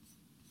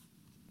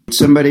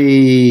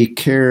somebody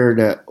care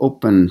to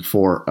open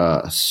for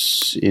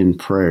us in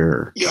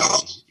prayer? Yeah,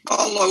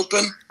 I'll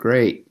open.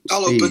 Great.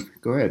 I'll Steve, open.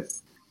 Go ahead.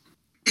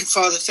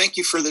 Father, thank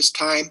you for this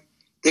time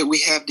that we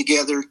have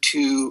together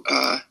to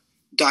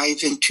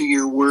dive into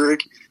your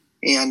word.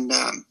 And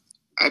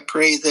I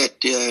pray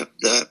that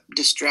the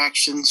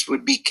distractions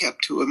would be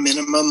kept to a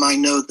minimum. I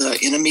know the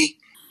enemy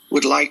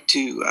would like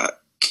to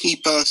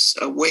keep us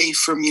away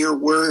from your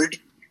word.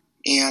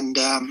 And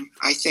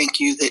I thank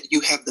you that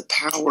you have the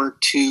power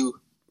to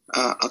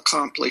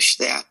accomplish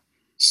that.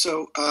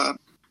 So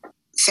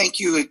thank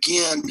you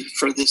again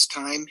for this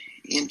time.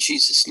 In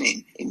Jesus'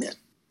 name, amen.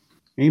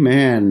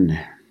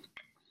 Amen.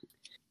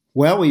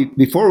 Well,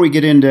 before we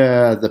get into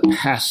the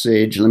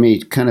passage, let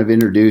me kind of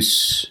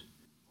introduce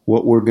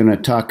what we're going to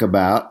talk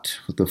about.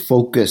 The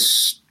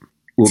focus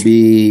will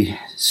be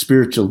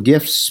spiritual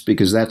gifts,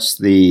 because that's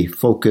the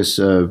focus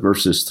of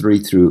verses 3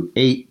 through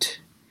 8.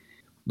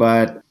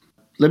 But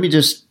let me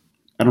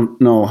I don't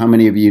know how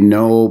many of you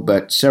know,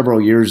 but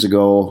several years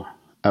ago,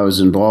 I was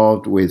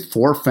involved with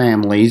 4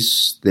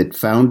 families that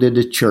founded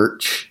a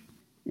church.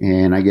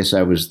 And I guess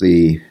I was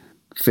the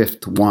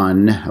 5th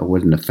one. I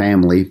wasn't a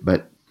family,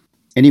 but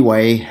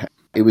anyway,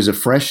 it was a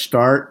fresh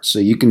start, so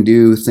you can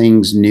do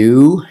things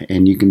new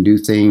and you can do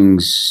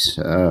things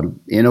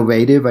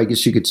innovative, I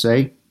guess you could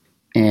say.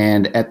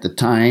 And at the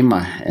time,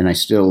 and I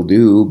still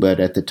do, but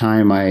at the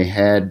time I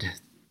had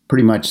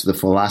pretty much the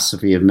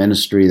philosophy of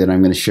ministry that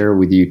I'm going to share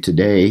with you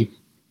today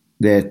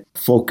that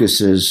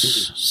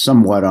focuses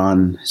somewhat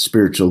on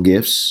spiritual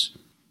gifts.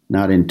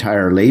 Not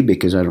entirely,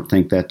 because I don't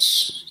think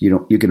that's, you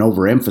can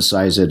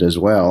overemphasize it as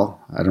well.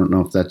 I don't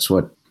know if that's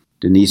what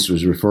Denise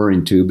was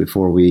referring to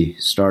before we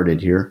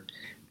started here.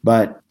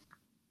 But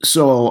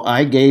so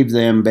I gave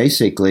them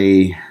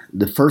basically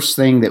the first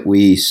thing that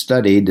we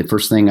studied, the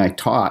first thing I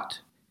taught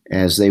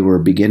as they were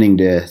beginning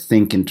to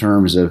think in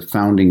terms of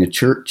founding a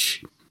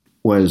church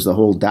was the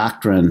whole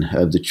doctrine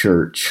of the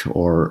church,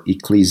 or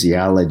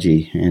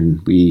ecclesiology.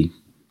 And we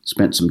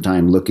spent some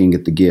time looking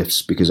at the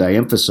gifts because I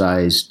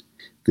emphasized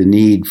the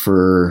need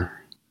for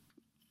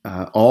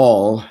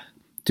all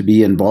to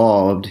be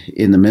involved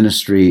in the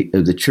ministry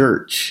of the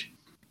church.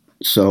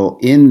 So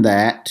in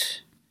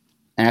that,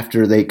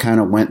 after they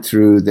kind of went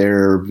through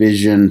their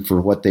vision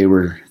for what they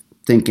were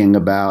thinking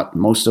about,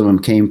 most of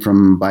them came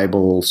from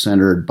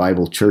Bible-centered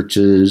Bible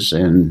churches,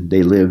 and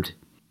they lived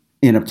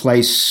in a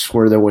place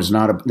where there was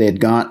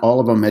all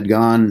of them had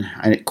gone,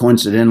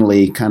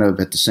 coincidentally, kind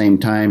of at the same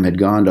time, had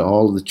gone to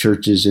all of the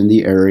churches in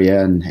the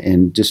area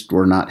and just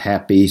were not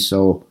happy.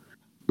 So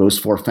those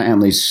 4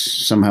 families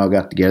somehow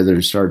got together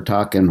and started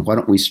talking, why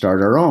don't we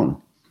start our own?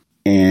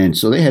 And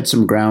so they had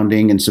some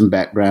grounding and some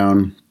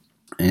background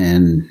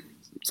and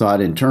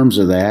thought in terms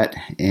of that.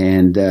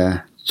 And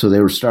so they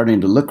were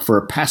starting to look for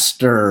a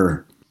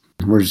pastor.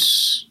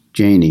 Where's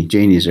Janie?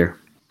 Janie's there.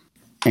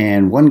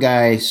 And one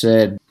guy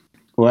said,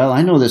 well,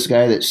 I know this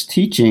guy that's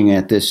teaching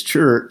at this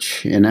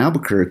church in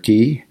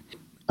Albuquerque.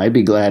 I'd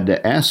be glad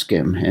to ask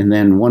him. And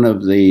then one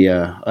of the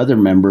other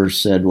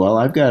members said, well,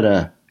 I've got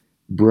a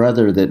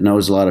brother that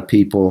knows a lot of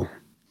people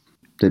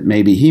that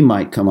maybe he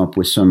might come up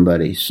with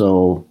somebody.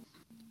 So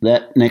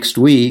that next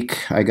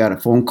week, I got a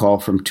phone call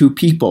from 2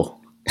 people.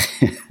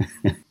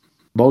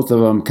 Both of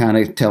them kind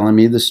of telling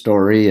me the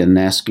story and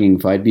asking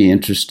if I'd be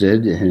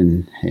interested.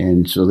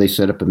 And so they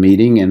set up a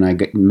meeting, and I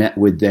met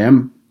with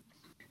them.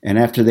 And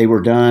after they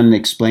were done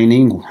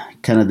explaining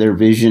kind of their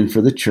vision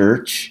for the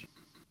church,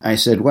 I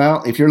said,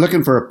 well, if you're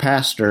looking for a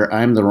pastor,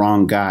 I'm the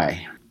wrong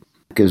guy,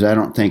 because I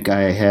don't think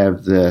I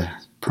have the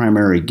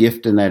primary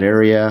gift in that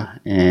area,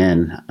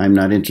 and I'm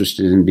not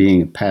interested in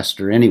being a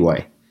pastor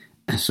anyway.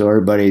 So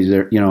everybody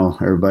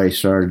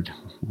started,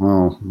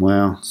 oh,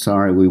 well,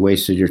 sorry, we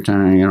wasted your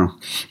time,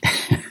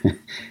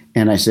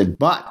 And I said,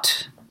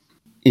 but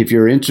if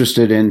you're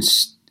interested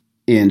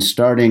in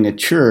starting a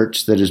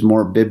church that is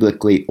more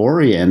biblically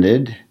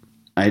oriented,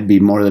 I'd be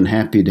more than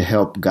happy to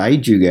help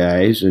guide you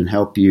guys and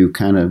help you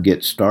kind of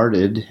get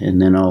started,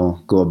 and then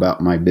I'll go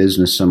about my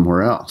business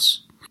somewhere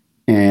else.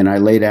 And I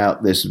laid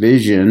out this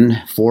vision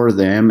for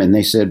them, and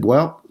they said,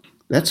 well,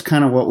 that's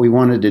kind of what we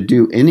wanted to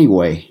do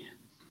anyway.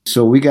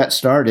 So we got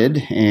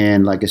started,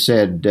 and like I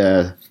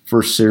said,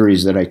 first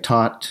series that I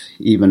taught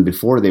even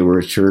before they were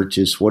a church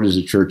is, what is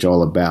a church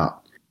all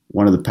about?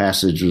 One of the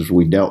passages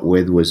we dealt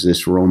with was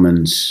this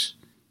Romans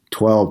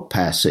 12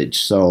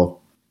 passage. So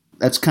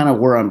that's kind of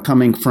where I'm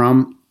coming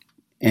from.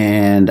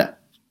 And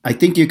I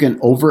think you can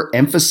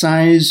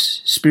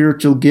overemphasize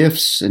spiritual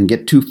gifts and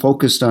get too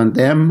focused on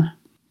them.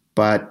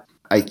 But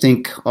I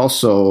think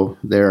also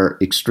they're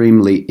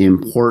extremely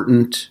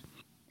important.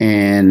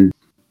 And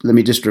let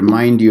me just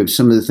remind you of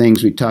some of the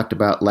things we talked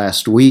about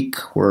last week,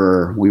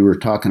 where we were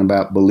talking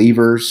about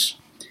believers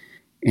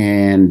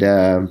and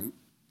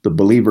the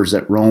believers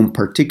at Rome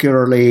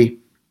particularly.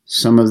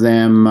 Some of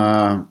them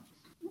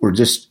were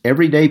just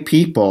everyday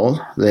people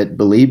that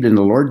believed in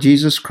the Lord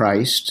Jesus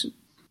Christ,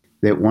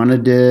 that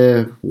wanted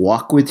to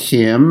walk with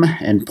him,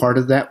 and part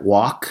of that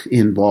walk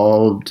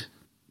involved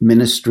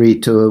ministry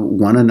to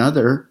one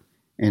another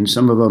and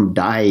some of them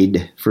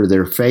died for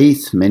their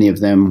faith. Many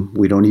of them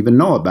we don't even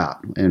know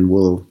about, and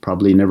we'll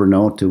probably never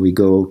know till we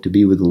go to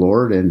be with the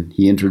Lord and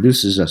He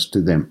introduces us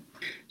to them.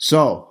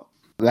 So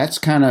that's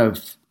kind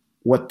of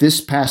what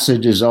this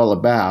passage is all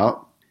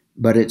about,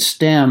 but it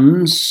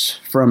stems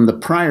from the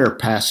prior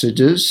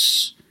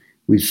passages.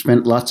 We've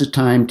spent lots of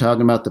time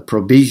talking about the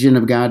provision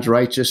of God's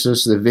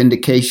righteousness, the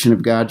vindication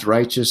of God's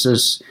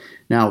righteousness.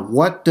 Now,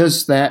 what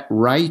does that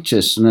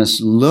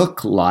righteousness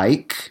look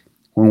like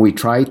when we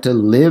try to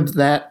live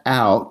that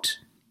out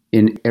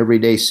in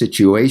everyday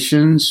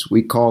situations?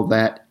 We call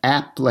that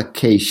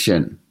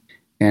application.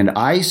 And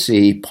I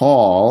see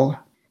Paul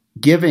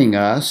giving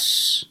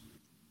us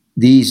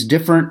these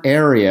different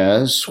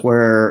areas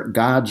where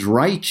God's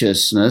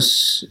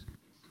righteousness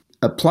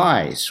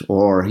applies,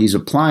 or he's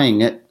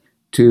applying it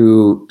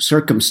to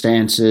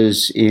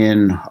circumstances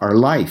in our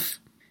life.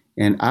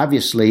 And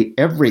obviously,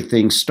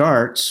 everything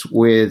starts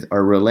with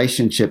our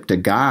relationship to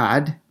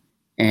God,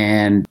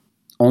 and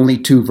only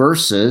 2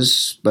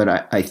 verses,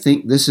 but I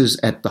think this is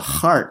at the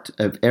heart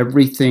of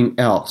everything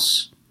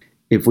else.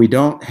 If we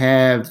don't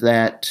have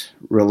that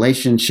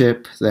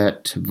relationship,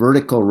 that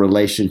vertical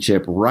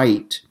relationship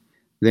right,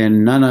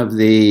 then none of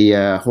the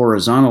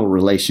horizontal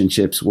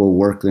relationships will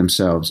work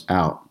themselves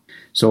out.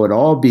 So it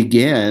all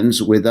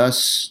begins with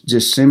us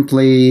just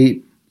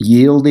simply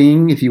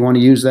yielding, if you want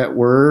to use that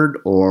word,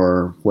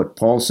 or what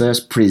Paul says,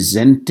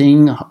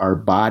 presenting our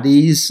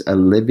bodies a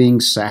living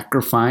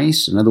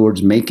sacrifice. In other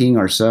words, making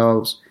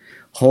ourselves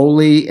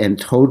holy and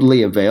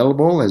totally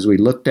available, as we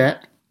looked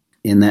at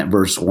in that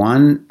verse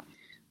 1,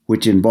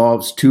 which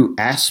involves 2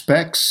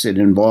 aspects. It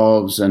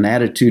involves an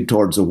attitude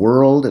towards the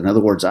world. In other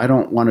words, I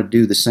don't want to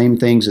do the same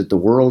things that the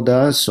world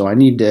does, so I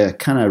need to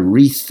kind of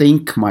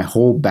rethink my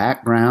whole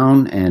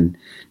background and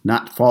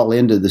not fall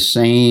into the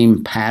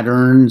same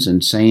patterns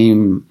and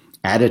same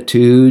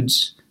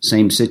attitudes,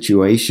 same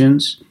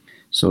situations.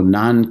 So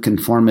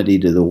non-conformity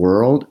to the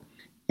world.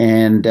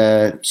 And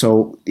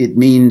so it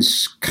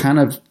means kind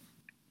of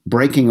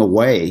breaking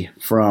away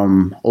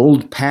from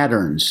old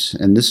patterns.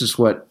 And this is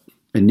what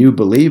a new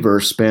believer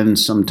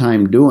spends some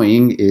time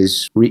doing,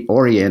 is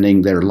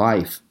reorienting their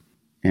life.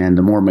 And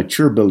the more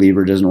mature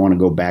believer doesn't want to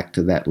go back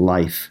to that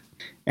life.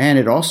 And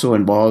it also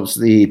involves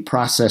the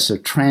process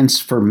of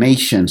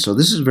transformation. So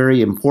this is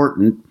very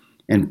important.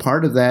 And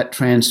part of that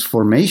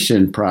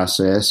transformation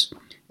process,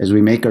 as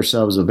we make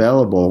ourselves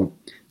available,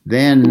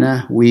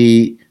 then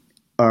we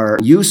are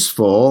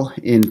useful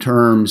in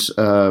terms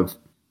of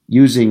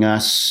using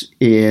us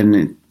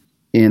in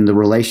the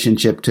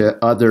relationship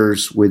to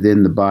others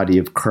within the body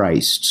of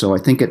Christ. So I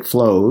think it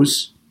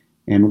flows.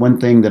 And one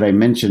thing that I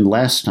mentioned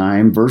last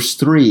time, verse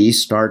 3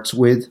 starts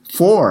with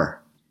for.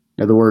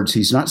 In other words,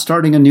 he's not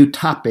starting a new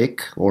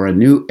topic or a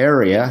new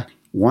area.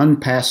 One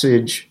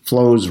passage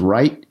flows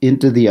right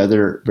into the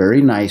other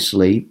very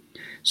nicely.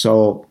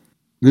 So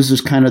this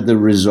is kind of the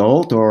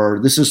result, or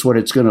this is what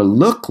it's going to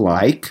look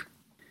like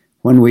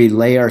when we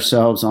lay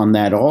ourselves on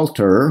that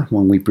altar,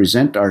 when we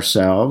present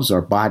ourselves,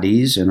 our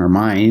bodies and our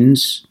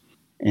minds,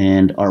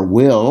 and our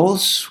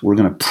wills. We're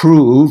going to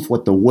prove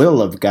what the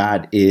will of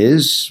God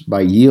is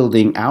by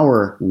yielding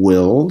our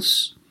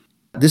wills.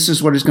 This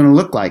is what it's going to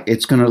look like.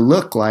 It's going to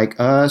look like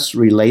us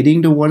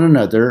relating to one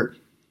another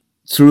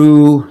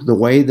through the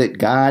way that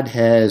God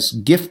has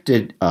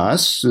gifted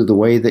us, through the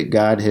way that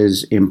God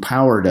has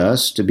empowered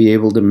us to be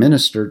able to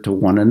minister to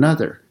one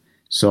another.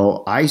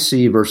 So I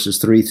see verses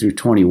 3 through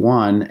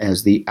 21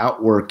 as the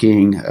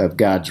outworking of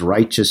God's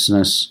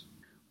righteousness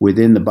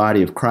within the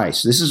body of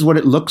Christ. This is what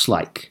it looks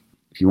like.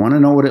 If you want to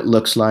know what it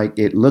looks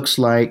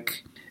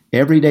like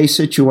everyday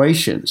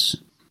situations.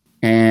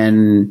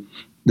 And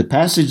the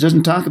passage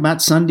doesn't talk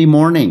about Sunday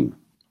morning.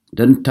 It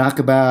doesn't talk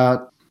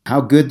about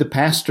how good the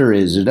pastor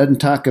is. It doesn't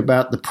talk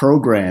about the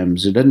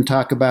programs. It doesn't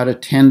talk about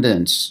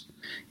attendance.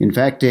 In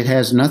fact, it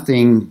has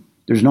nothing,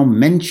 there's no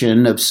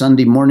mention of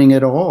Sunday morning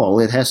at all.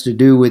 It has to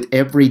do with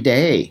every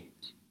day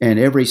and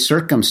every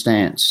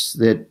circumstance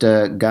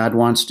that God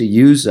wants to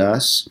use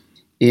us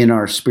in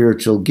our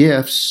spiritual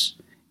gifts.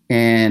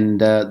 And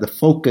the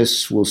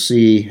focus, we'll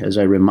see, as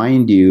I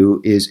remind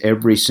you, is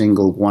every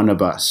single one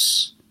of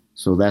us.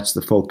 So that's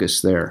the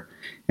focus there.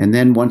 And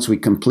then once we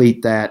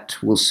complete that,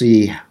 we'll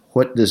see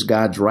what does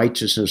God's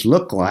righteousness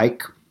look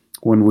like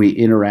when we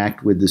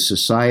interact with the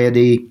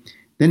society.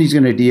 Then he's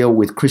going to deal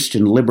with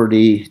Christian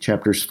liberty,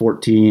 chapters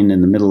 14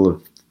 and the middle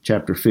of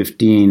chapter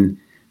 15.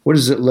 What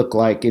does it look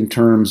like in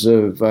terms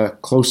of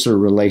closer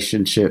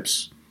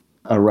relationships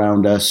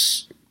around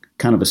us?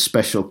 Kind of a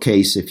special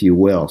case, if you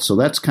will. So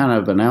that's kind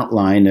of an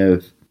outline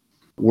of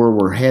where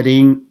we're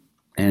heading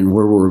and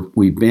where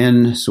we've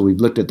been. So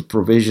we've looked at the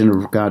provision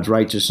of God's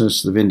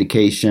righteousness, the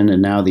vindication,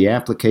 and now the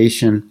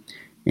application.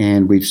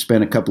 And we've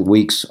spent a couple of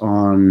weeks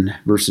on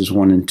verses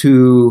 1 and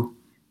 2,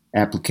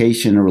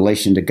 application in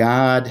relation to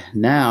God.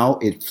 Now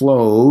it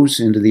flows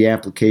into the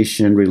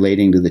application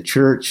relating to the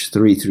church,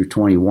 3 through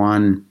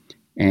 21.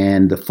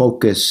 And the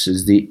focus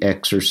is the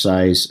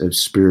exercise of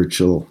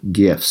spiritual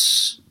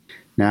gifts.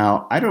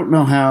 Now, I don't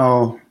know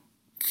how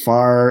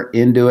far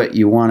into it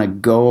you want to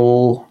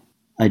go.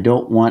 I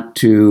don't want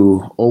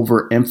to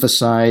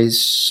overemphasize,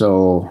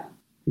 so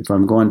if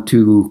I'm going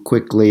too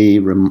quickly,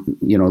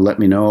 let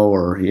me know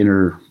or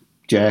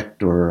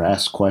interject or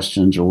ask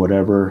questions or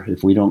whatever.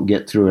 If we don't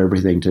get through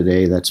everything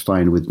today, that's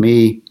fine with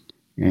me.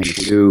 And if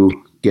we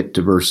do get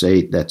to verse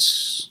 8,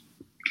 that's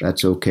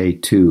okay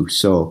too.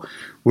 So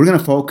we're going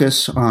to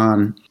focus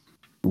on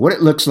what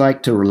it looks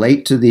like to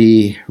relate to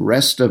the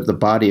rest of the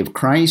body of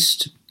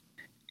Christ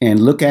and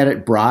look at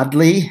it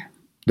broadly.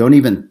 Don't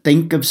even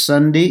think of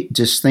Sunday.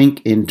 Just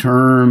think in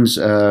terms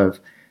of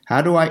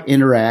how do I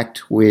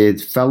interact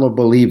with fellow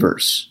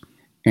believers?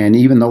 And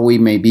even though we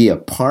may be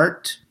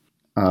apart,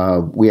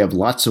 we have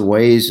lots of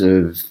ways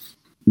of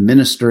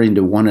ministering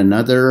to one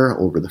another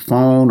over the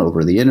phone,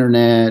 over the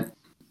internet.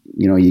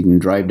 You can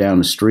drive down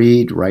the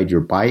street, ride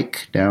your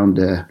bike down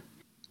to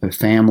a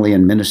family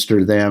and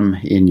minister them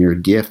in your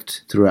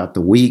gift throughout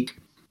the week.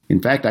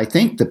 In fact, I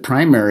think the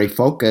primary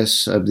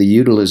focus of the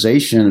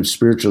utilization of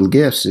spiritual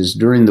gifts is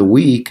during the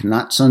week,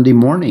 not Sunday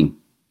morning.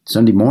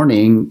 Sunday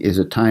morning is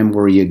a time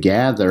where you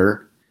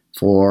gather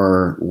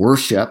for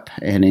worship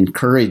and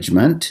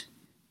encouragement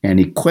and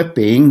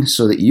equipping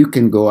so that you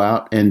can go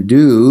out and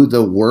do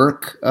the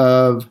work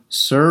of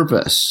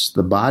service.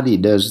 The body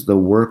does the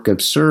work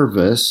of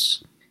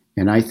service,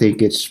 and I think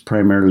it's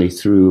primarily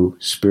through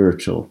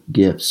spiritual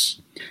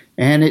gifts.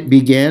 And it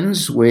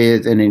begins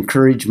with an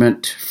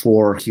encouragement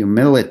for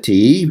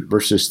humility,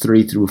 verses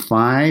 3 through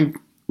 5.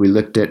 We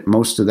looked at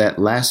most of that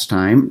last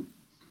time.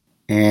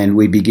 And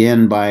we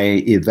begin by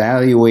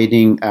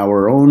evaluating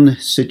our own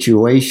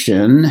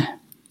situation.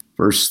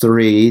 Verse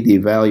 3, the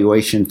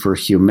evaluation for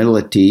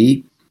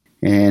humility.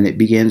 And it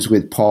begins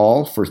with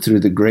Paul, for through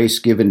the grace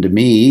given to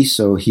me.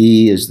 So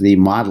he is the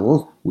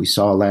model we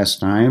saw last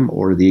time,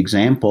 or the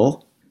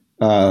example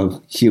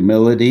of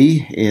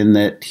humility, in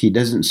that he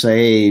doesn't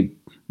say,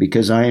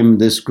 because I am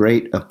this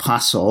great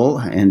apostle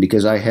and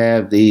because I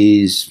have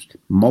these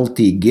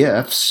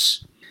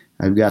multi-gifts,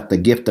 I've got the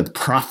gift of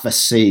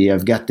prophecy,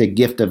 I've got the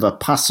gift of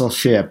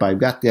apostleship, I've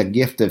got the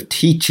gift of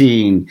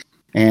teaching,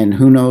 and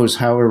who knows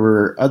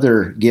however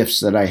other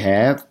gifts that I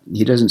have.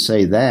 He doesn't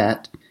say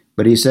that,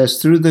 but he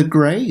says through the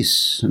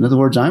grace. In other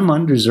words, I'm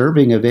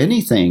undeserving of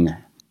anything.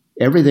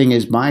 Everything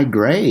is by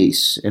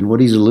grace. And what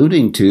he's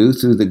alluding to,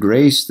 through the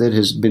grace that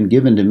has been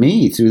given to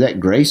me, through that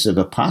grace of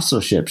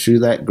apostleship, through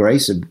that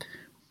grace of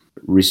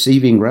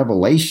receiving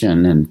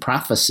revelation and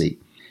prophecy,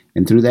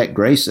 and through that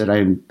grace that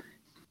I'm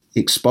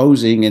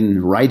exposing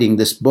and writing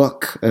this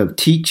book of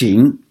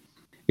teaching,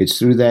 it's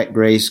through that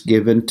grace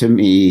given to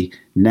me.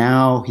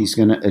 Now he's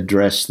going to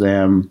address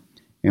them.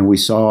 And we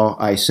saw,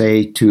 I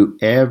say, to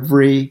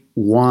every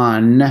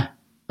one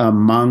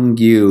among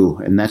you.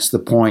 And that's the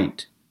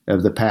point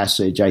of the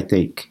passage, I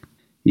think.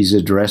 He's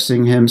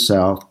addressing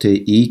himself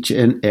to each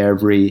and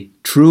every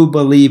true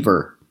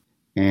believer.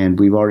 And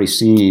we've already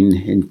seen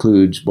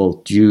includes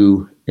both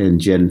Jew and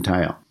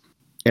Gentile.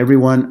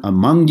 Everyone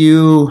among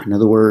you, in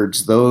other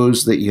words,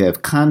 those that you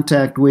have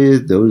contact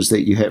with, those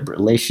that you have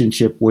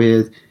relationship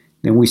with.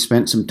 Then we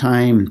spent some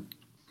time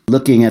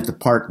looking at the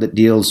part that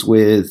deals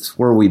with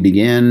where we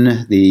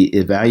begin, the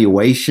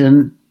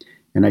evaluation.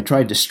 And I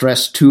tried to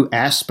stress two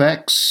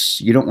aspects.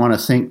 You don't want to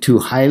think too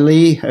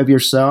highly of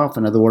yourself.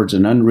 In other words,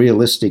 an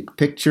unrealistic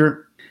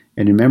picture.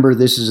 And remember,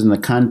 this is in the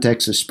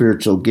context of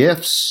spiritual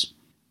gifts.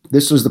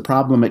 This was the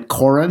problem at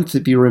Corinth,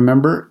 if you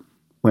remember,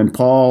 when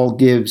Paul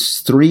gives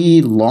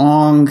 3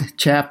 long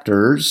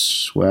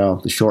chapters.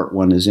 Well, the short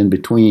one is in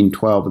between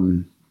 12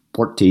 and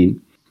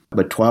 14,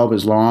 but 12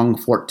 is long,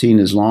 14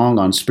 is long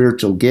on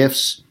spiritual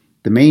gifts.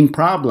 The main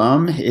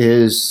problem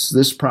is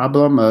this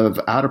problem of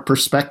out of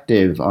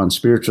perspective on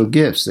spiritual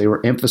gifts. They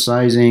were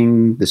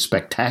emphasizing the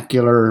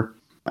spectacular,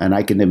 and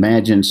I can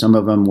imagine some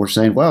of them were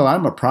saying, well,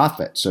 I'm a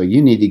prophet, so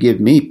you need to give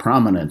me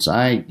prominence.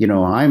 I'm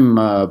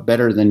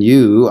better than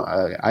you.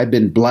 I've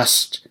been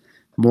blessed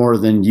more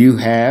than you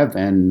have,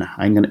 and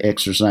I'm going to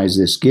exercise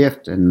this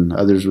gift. And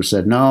others were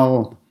said,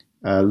 no,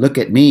 look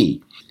at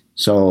me.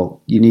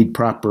 So you need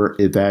proper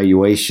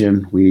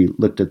evaluation. We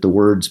looked at the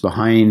words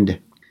behind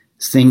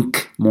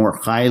think more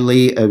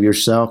highly of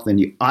yourself than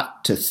you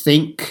ought to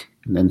think,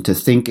 and then to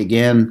think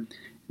again.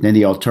 Then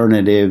the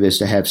alternative is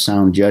to have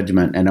sound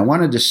judgment. And I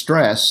wanted to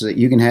stress that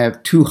you can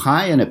have too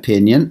high an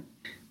opinion,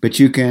 but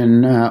you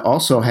can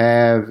also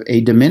have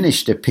a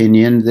diminished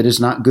opinion that is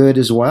not good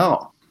as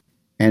well.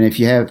 And if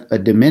you have a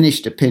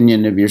diminished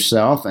opinion of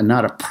yourself and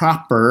not a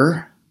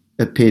proper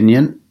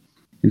opinion,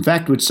 in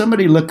fact, would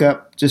somebody look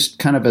up, just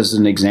kind of as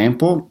an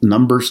example,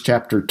 Numbers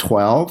chapter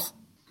 12?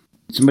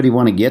 Somebody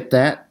want to get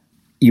that?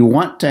 You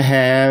want to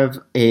have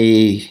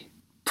a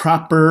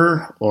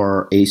proper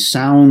or a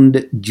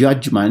sound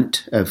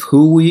judgment of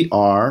who we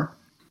are,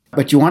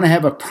 but you want to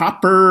have a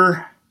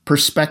proper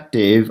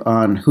perspective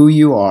on who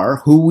you are,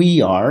 who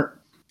we are,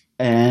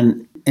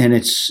 and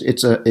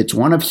it's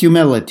one of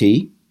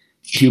humility.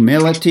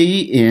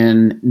 Humility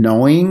in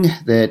knowing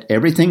that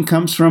everything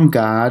comes from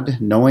God,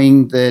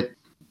 knowing that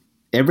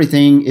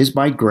everything is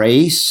by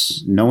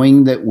grace,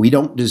 knowing that we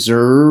don't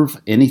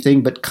deserve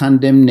anything but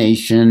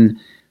condemnation,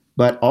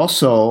 but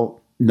also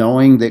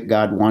knowing that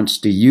God wants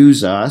to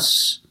use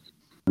us.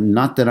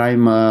 Not that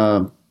I'm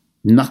a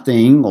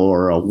nothing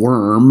or a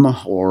worm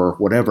or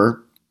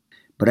whatever,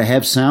 but I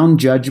have sound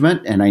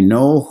judgment and I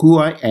know who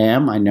I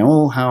am. I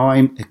know how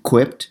I'm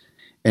equipped.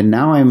 And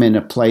now I'm in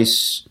a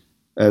place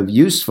of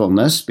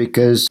usefulness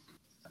because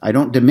I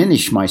don't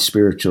diminish my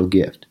spiritual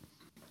gift.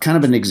 Kind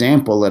of an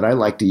example that I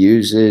like to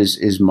use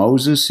is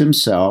Moses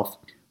himself.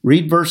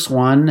 Read verse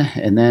 1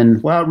 and then,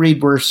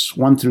 read verse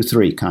 1 through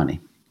 3,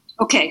 Connie.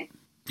 Okay.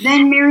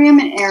 Then Miriam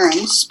and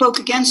Aaron spoke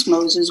against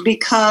Moses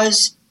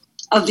because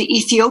of the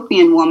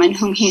Ethiopian woman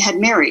whom he had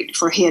married,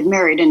 for he had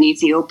married an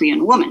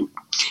Ethiopian woman.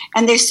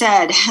 And they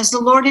said, has the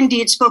Lord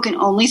indeed spoken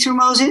only through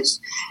Moses?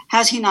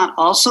 Has he not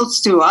also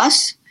through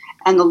us?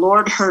 And the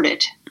Lord heard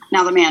it.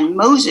 Now the man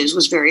Moses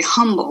was very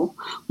humble,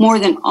 more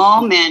than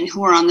all men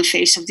who are on the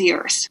face of the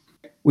earth.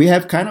 We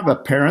have kind of a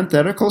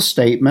parenthetical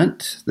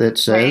statement that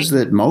says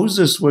that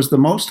Moses was the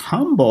most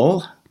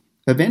humble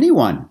of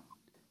anyone.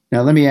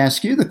 Now let me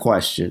ask you the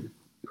question.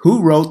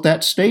 Who wrote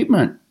that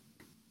statement?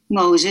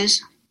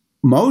 Moses.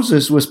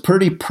 Moses was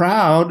pretty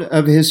proud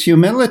of his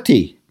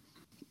humility.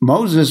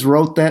 Moses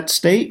wrote that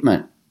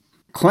statement,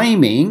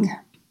 claiming,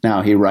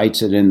 now he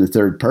writes it in the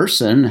third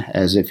person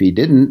as if he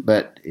didn't,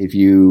 but if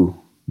you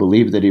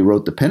believe that he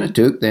wrote the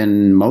Pentateuch,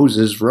 then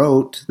Moses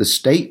wrote the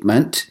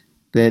statement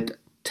that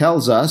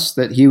tells us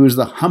that he was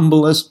the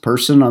humblest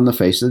person on the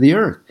face of the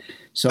earth.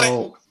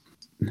 So,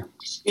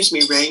 excuse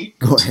me, Ray.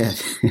 Go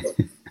ahead.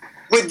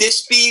 Would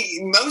this be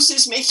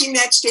Moses making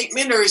that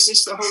statement, or is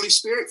this the Holy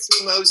Spirit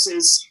through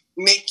Moses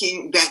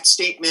making that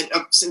statement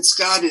since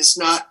God is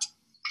not,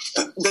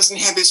 doesn't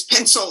have his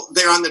pencil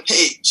there on the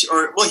page?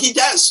 Or, well, he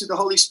does through the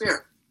Holy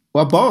Spirit.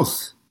 Well,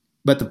 both.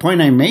 But the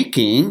point I'm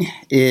making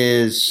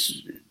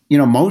is,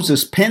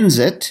 Moses pens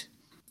it,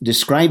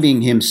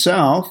 describing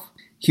himself.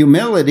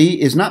 Humility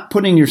is not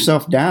putting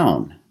yourself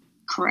down.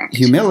 Correct.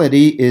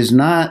 Humility is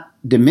not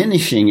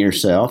diminishing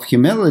yourself.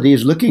 Humility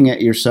is looking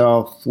at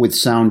yourself with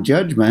sound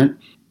judgment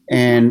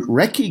and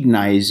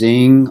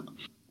recognizing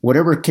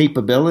whatever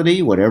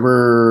capability,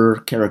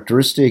 whatever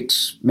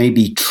characteristics may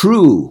be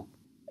true.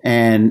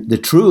 And the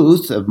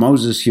truth of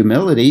Moses'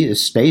 humility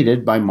is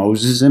stated by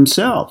Moses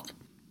himself.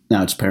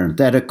 Now, it's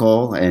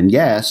parenthetical, and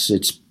yes,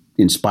 it's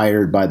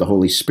inspired by the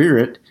Holy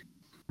Spirit,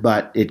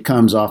 but it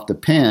comes off the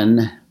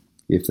pen,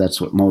 if that's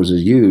what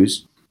Moses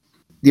used.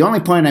 The only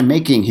point I'm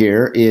making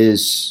here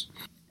is,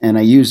 and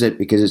I use it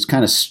because it's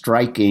kind of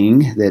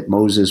striking that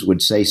Moses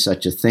would say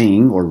such a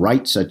thing or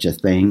write such a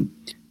thing,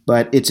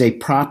 but it's a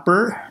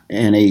proper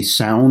and a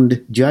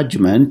sound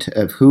judgment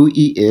of who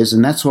he is,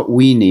 and that's what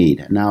we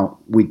need. Now,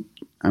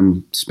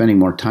 I'm spending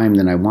more time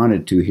than I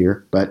wanted to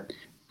here, but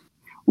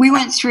we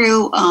went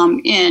through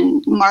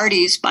in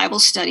Marty's Bible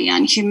study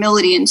on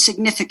humility and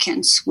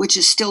significance, which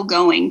is still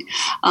going,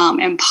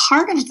 and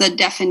part of the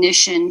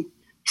definition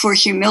for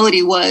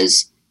humility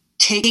was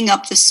taking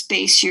up the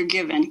space you're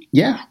given.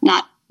 Yeah.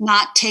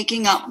 Not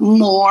taking up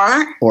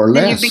more or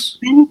than less.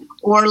 you've been given,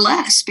 or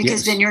less,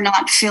 because Yes. then you're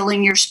not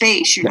filling your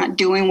space. You're not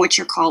doing what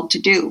you're called to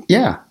do.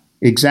 Yeah,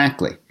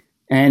 exactly.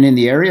 And in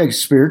the area of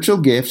spiritual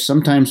gifts,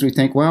 sometimes we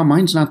think, well,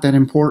 mine's not that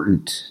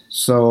important.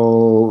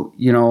 So,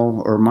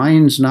 or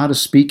mine's not a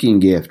speaking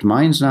gift.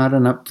 Mine's not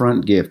an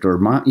upfront gift, or,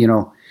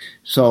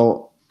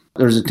 so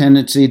there's a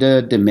tendency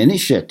to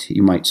diminish it,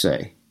 you might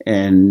say,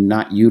 and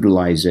not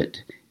utilize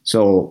it.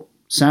 So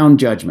sound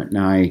judgment.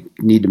 Now I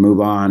need to move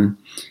on.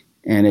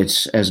 And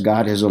it's as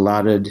God has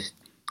allotted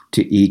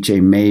to each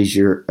a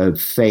measure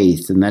of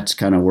faith. And that's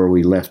kind of where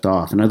we left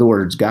off. In other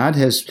words, God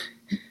has,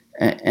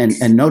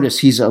 and notice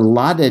he's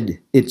allotted,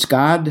 it's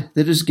God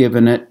that has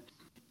given it,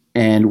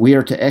 and we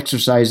are to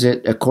exercise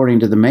it according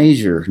to the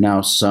measure.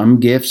 Now, some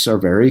gifts are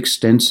very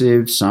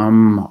extensive,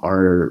 some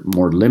are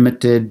more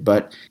limited,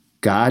 but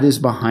God is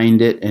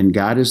behind it, and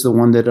God is the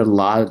one that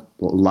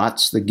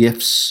allots the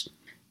gifts,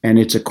 and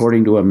it's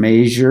according to a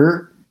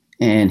measure,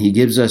 and he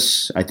gives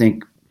us, I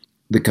think,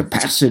 the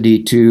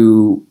capacity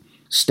to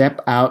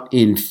step out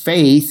in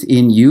faith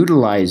in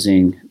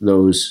utilizing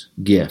those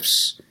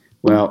gifts.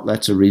 Well,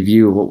 that's a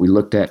review of what we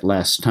looked at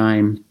last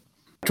time.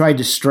 I tried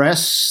to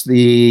stress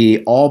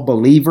the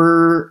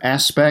all-believer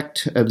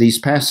aspect of these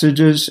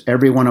passages.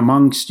 Everyone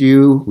amongst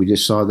you, we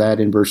just saw that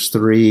in verse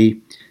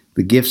 3.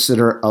 The gifts that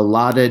are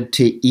allotted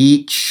to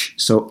each.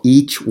 So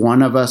each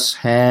one of us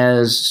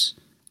has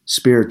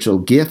spiritual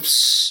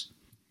gifts,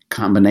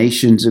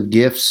 combinations of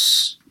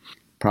gifts,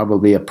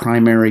 probably a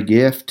primary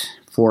gift.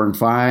 4 and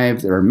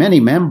 5, there are many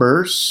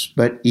members,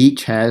 but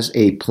each has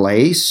a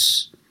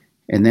place.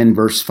 And then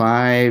verse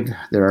 5,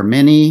 there are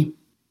many,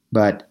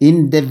 but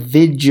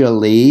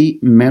individually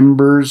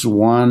members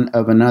one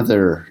of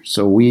another.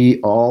 So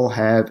we all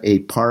have a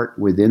part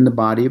within the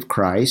body of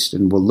Christ,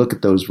 and we'll look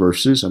at those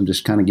verses. I'm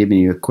just kind of giving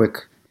you a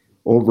quick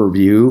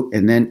overview.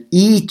 And then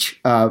each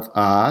of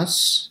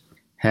us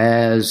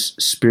has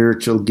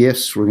spiritual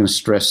gifts. We're going to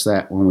stress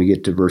that when we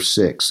get to verse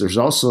 6. There's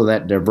also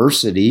that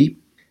diversity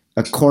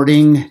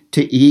according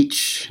to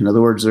each. In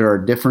other words, there are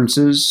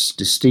differences,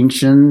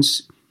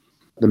 distinctions.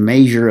 The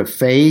measure of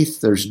faith,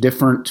 there's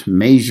different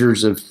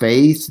measures of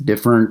faith,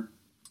 different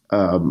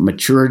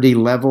maturity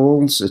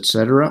levels,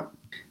 etc.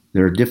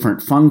 There are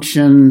different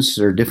functions,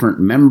 there are different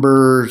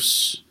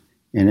members,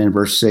 and in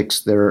verse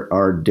 6, there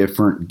are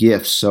different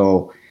gifts.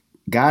 So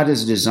God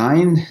has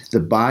designed the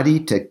body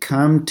to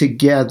come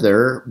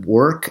together,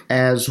 work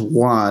as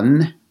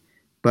one,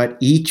 but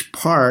each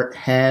part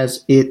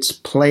has its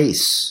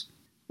place.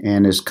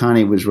 And as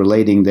Connie was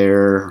relating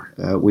there,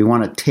 we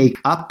want to take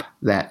up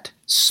that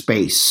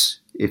space,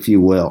 if you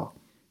will,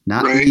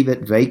 not leave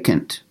it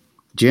vacant.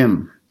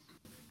 Jim?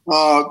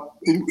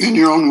 In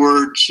your own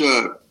words,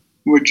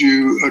 would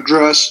you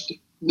address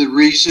the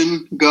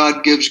reason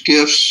God gives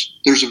gifts?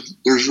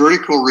 There's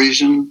vertical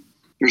reason,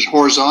 there's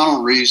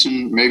horizontal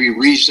reason, maybe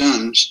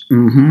reasons.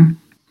 Mm-hmm.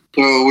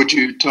 So would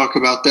you talk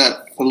about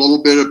that a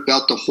little bit,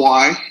 about the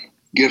why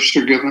gifts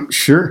are given?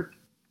 Sure.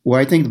 Well,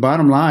 I think the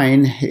bottom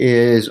line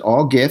is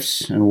all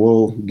gifts, and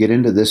we'll get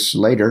into this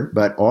later,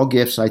 but all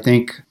gifts, I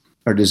think,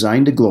 are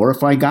designed to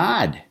glorify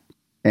God.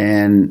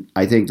 And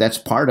I think that's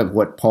part of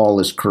what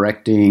Paul is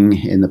correcting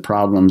in the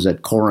problems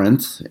at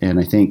Corinth, and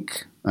I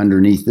think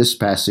underneath this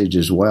passage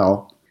as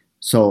well.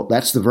 So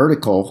that's the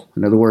vertical.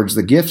 In other words,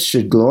 the gifts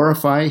should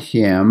glorify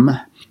him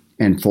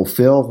and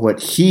fulfill what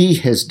he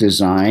has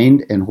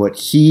designed and what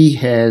he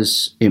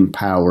has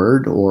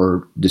empowered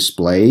or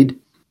displayed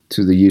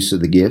through the use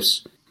of the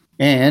gifts.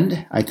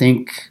 And I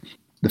think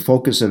the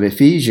focus of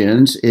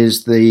Ephesians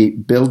is the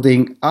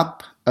building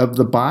up of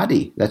the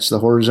body. That's the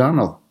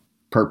horizontal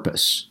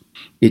purpose.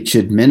 It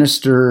should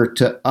minister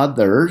to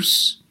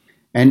others,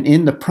 and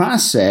in the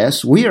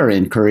process, we are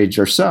encouraged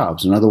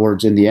ourselves. In other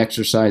words, in the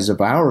exercise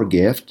of our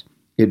gift,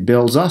 it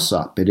builds us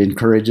up. It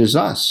encourages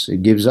us.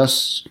 It gives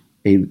us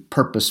a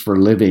purpose for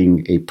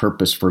living, a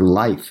purpose for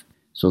life.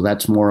 So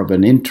that's more of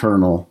an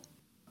internal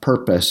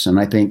purpose, and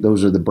I think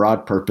those are the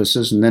broad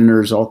purposes. And then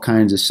there's all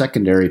kinds of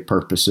secondary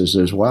purposes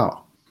as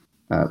well,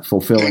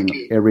 fulfilling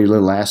every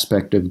little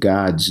aspect of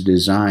God's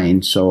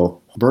design.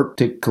 So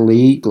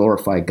vertically,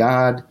 glorify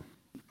God.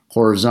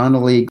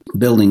 Horizontally,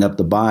 building up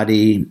the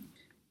body.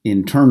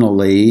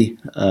 Internally,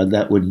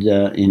 that would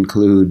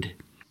include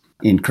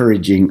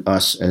encouraging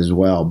us as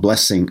well,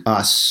 blessing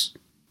us.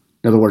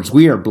 In other words,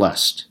 we are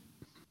blessed.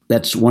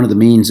 That's one of the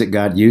means that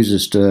God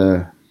uses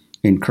to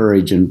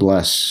encourage and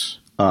bless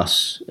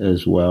us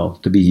as well,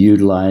 to be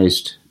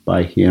utilized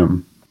by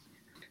him.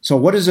 So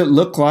what does it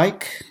look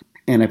like?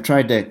 And I've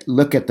tried to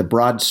look at the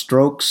broad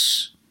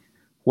strokes.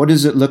 What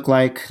does it look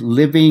like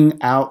living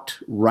out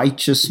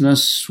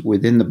righteousness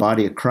within the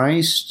body of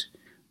Christ?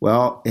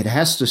 Well, it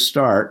has to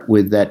start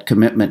with that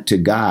commitment to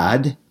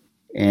God,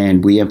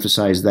 and we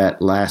emphasized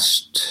that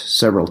last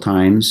several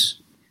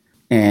times.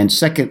 And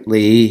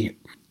secondly,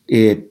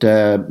 it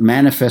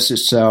manifests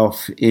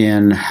itself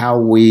in how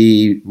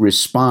we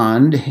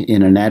respond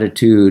in an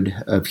attitude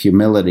of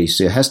humility.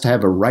 So it has to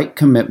have a right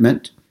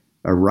commitment,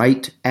 a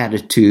right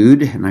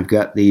attitude, and I've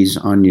got these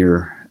on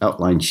your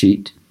outline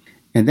sheet.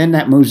 And then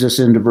that moves us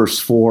into verse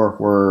 4,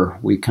 where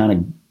we kind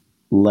of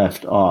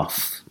left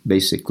off,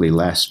 basically,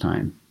 last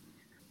time.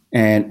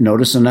 And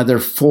notice another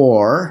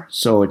 4,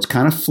 so it's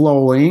kind of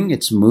flowing,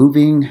 it's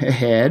moving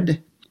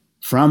ahead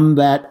from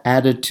that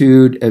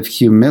attitude of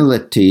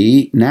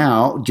humility.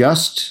 Now,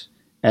 just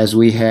as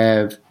we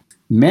have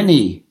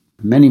many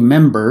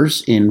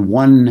members in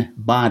one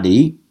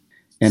body,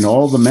 and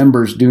all the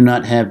members do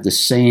not have the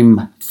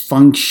same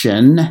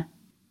function,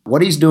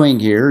 what he's doing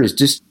here is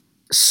just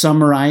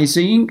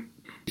summarizing.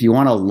 If you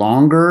want a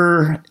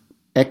longer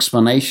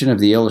explanation of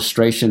the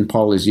illustration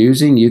Paul is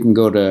using, you can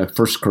go to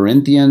 1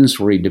 Corinthians,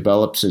 where he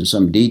develops in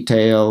some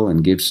detail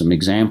and gives some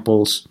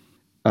examples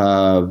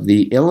of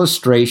the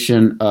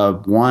illustration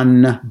of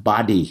one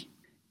body.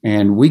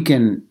 And we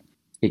can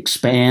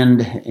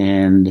expand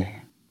and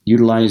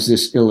utilize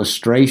this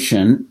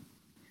illustration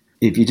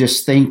if you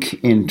just think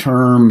in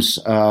terms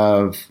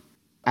of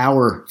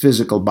our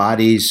physical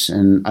bodies,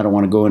 and I don't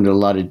want to go into a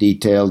lot of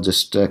detail,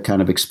 just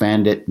kind of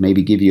expand it,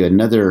 maybe give you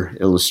another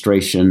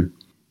illustration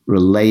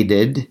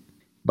related.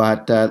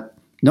 But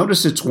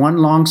notice it's one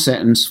long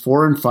sentence,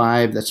 4 and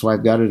 5. That's why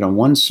I've got it on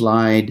one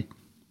slide,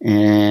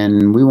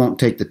 and we won't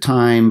take the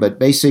time, but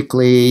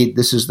basically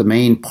this is the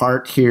main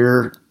part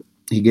here.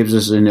 He gives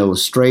us an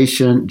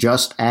illustration,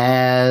 just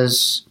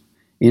as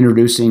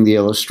introducing the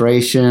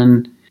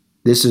illustration.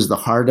 This is the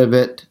heart of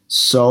it.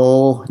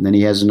 So, and then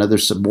he has another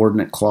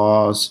subordinate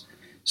clause.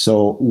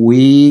 So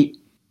we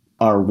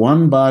are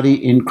one body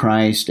in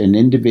Christ and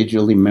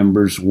individually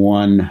members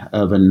one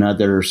of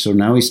another. So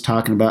now he's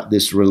talking about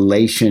this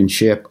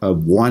relationship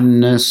of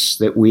oneness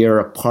that we are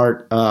a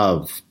part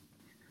of.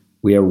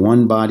 We are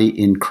one body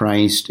in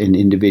Christ and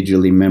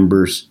individually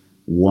members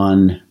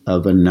one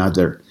of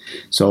another.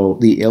 So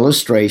the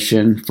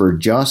illustration for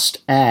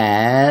just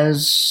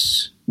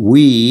as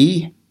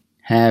we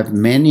have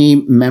many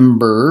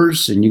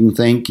members, and you can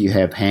think you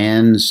have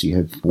hands, you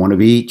have one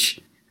of each,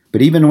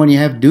 but even when you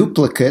have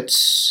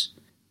duplicates,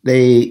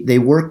 they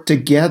work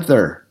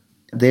together.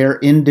 They're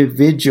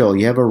individual.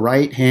 You have a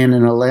right hand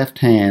and a left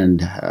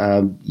hand.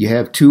 You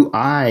have 2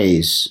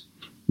 eyes.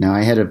 Now,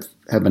 I have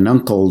an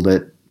uncle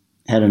that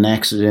had an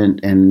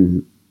accident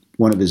and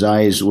one of his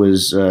eyes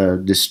was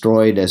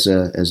destroyed as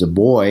a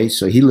boy,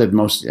 so he lived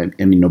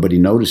nobody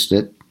noticed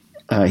it.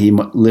 He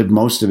lived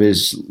most of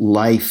his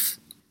life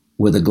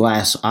with a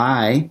glass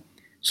eye,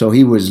 so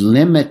he was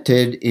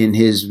limited in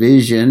his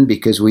vision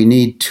because we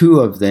need two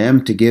of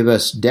them to give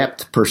us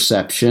depth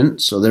perception.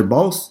 So they're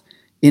both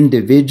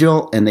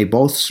individual and they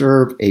both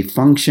serve a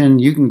function.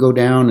 You can go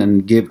down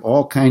and give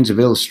all kinds of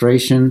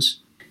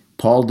illustrations.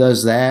 Paul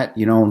does that.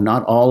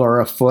 Not all are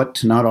a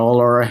foot, not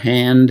all are a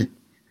hand.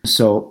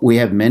 So we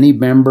have many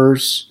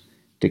members.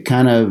 To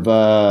kind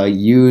of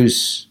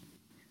use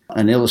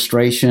an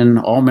illustration,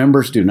 all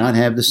members do not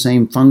have the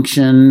same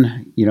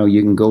function.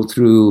 You can go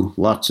through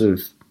lots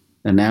of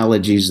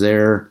analogies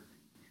there.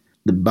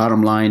 The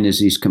bottom line is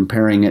he's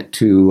comparing it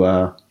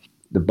to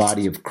the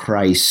body of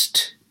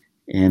Christ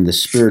and the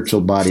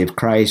spiritual body of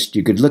Christ.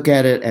 You could look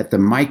at it at the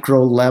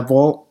micro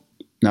level,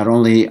 not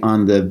only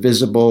on the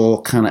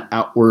visible, kind of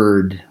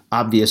outward,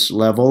 obvious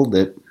level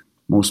that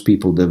most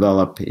people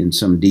develop in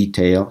some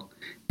detail,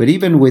 but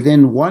even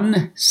within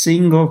one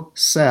single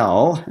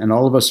cell, and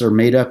all of us are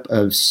made up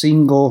of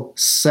single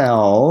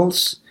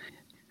cells.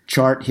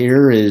 Chart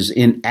here is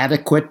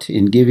inadequate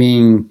in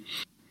giving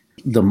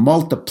the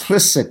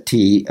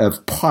multiplicity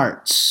of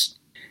parts.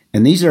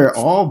 And these are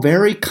all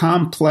very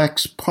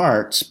complex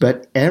parts,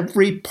 but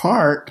every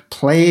part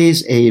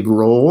plays a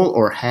role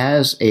or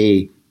has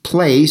a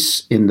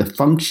place in the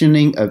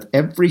functioning of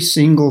every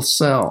single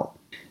cell.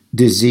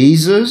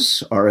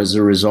 Diseases are as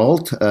a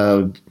result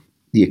of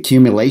the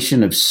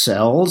accumulation of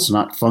cells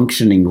not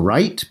functioning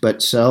right,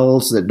 but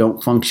cells that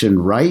don't function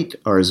right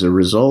are as a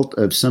result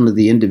of some of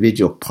the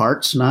individual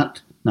parts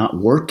not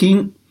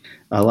working.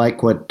 I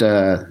like what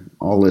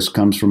all this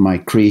comes from my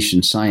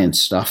creation science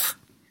stuff.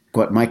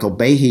 What Michael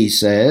Behe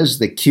says,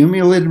 the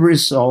cumulative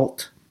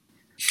result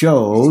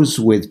shows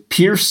with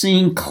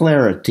piercing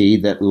clarity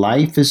that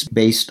life is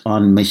based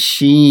on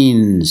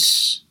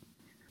machines.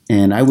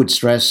 And I would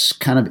stress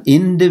kind of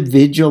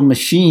individual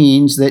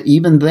machines that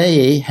even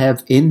they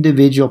have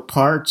individual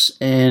parts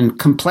and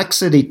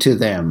complexity to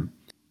them.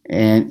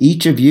 And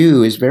each of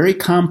you is very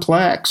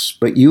complex,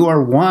 but you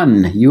are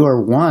one. You are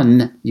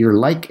one. You're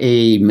like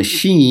a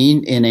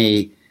machine in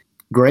a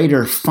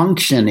greater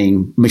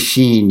functioning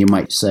machine, you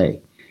might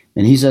say.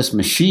 And he says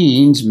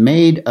machines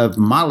made of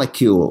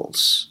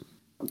molecules.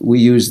 We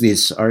use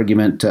this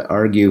argument to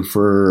argue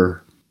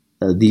for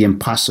the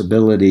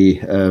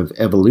impossibility of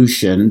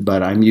evolution,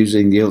 but I'm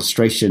using the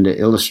illustration to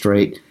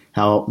illustrate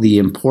how the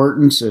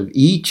importance of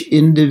each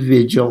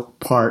individual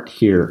part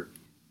here.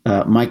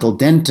 Michael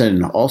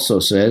Denton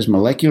also says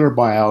molecular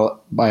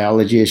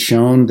biology has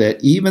shown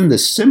that even the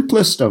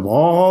simplest of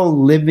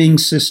all living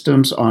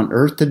systems on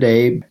Earth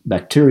today,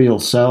 bacterial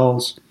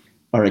cells,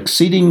 are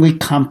exceedingly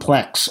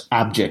complex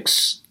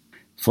objects,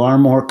 far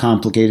more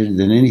complicated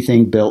than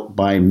anything built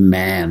by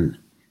man.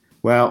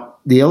 Well,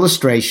 the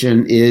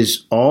illustration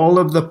is all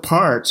of the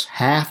parts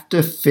have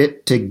to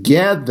fit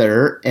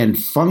together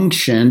and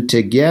function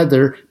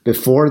together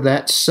before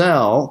that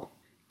cell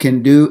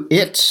can do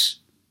its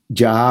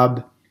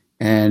job.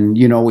 And,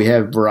 we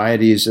have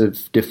varieties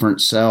of different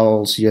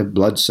cells. You have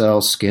blood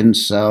cells, skin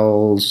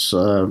cells,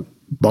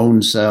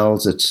 bone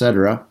cells,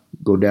 etc.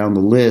 Go down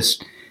the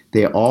list.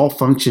 They all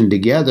function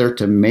together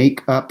to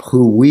make up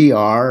who we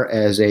are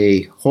as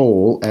a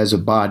whole, as a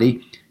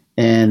body.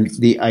 And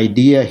the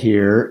idea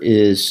here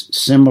is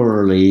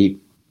similarly,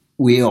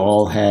 we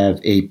all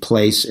have a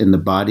place in the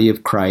body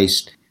of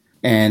Christ.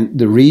 And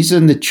the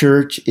reason the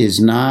church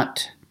is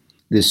not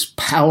this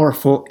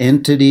powerful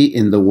entity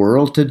in the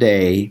world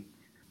today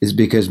is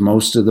because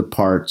most of the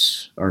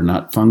parts are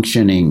not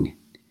functioning.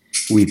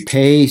 We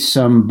pay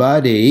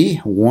somebody,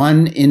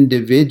 one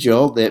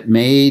individual that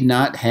may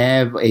not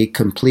have a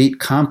complete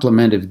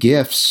complement of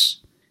gifts,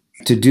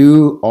 to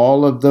do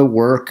all of the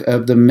work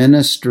of the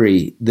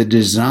ministry. The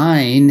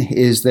design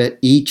is that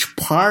each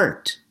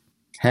part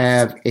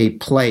have a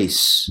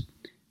place.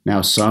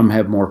 Now, some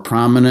have more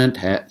prominent,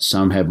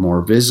 some have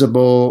more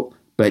visible,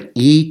 but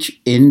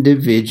each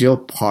individual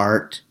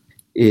part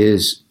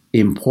is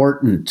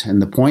important.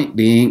 And the point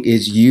being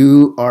is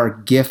you are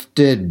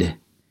gifted.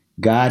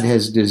 God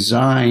has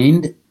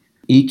designed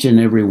each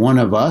and every one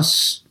of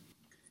us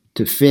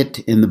to fit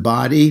in the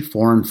body,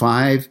 4 and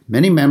 5,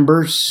 many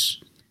members,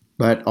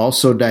 but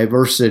also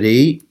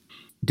diversity,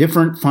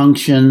 different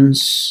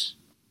functions,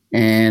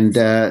 and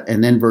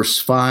then verse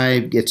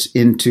 5 gets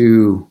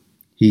into,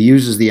 he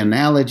uses the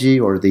analogy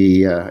or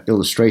the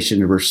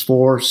illustration in verse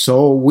 4,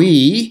 so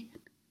we,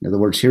 in other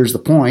words, here's the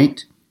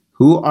point,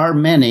 who are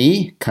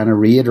many, kind of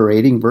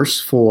reiterating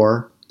verse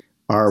 4,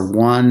 are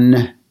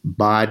one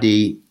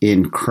body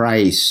in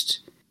Christ,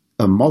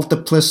 a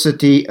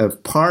multiplicity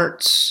of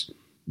parts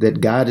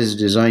that God has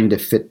designed to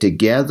fit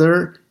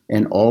together,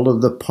 and all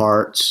of the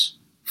parts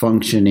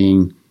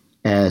functioning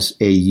as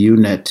a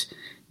unit.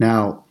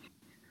 Now,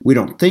 we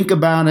don't think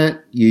about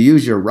it. You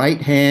use your right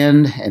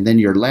hand, and then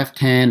your left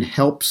hand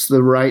helps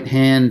the right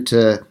hand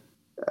to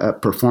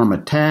perform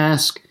a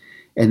task.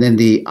 And then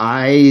the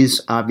eyes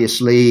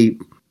obviously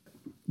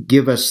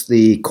give us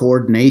the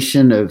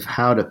coordination of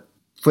how to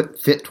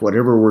fit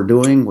whatever we're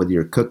doing, whether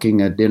you're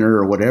cooking a dinner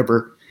or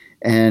whatever.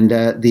 And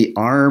the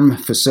arm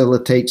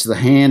facilitates the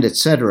hand,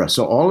 etc.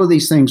 So all of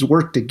these things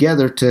work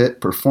together to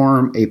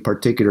perform a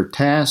particular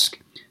task.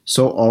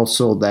 So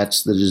also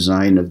that's the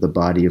design of the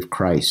body of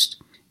Christ.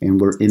 And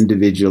we're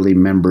individually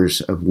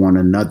members of one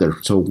another.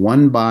 So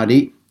one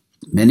body,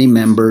 many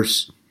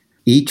members,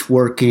 each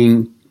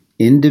working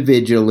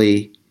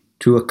individually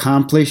to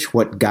accomplish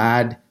what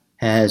God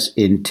has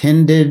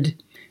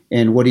intended.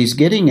 And what he's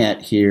getting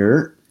at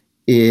here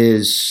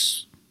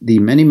is the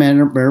many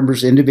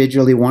members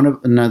individually, one of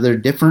another,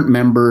 different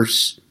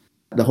members.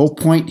 The whole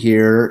point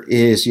here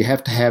is you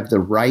have to have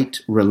the right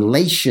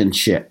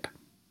relationship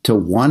to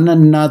one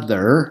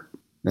another.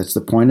 That's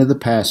the point of the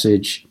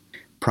passage.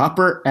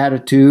 Proper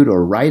attitude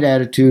or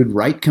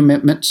right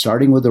commitment,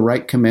 starting with the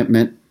right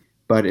commitment,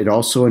 but it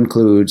also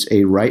includes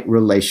a right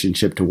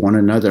relationship to one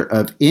another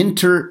of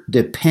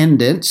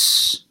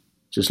interdependence,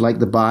 just like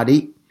the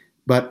body,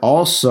 but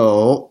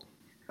also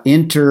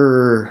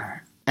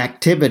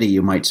interactivity,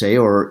 you might say,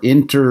 or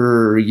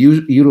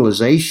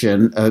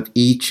interutilization of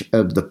each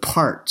of the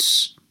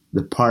parts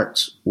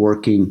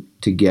working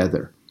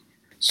together.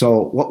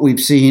 So what we've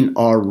seen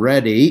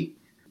already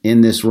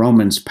in this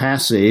Romans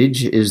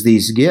passage is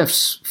these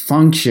gifts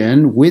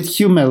function with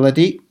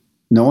humility,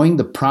 knowing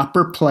the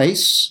proper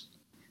place.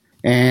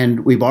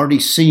 And we've already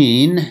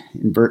seen,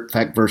 in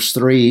fact, verse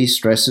 3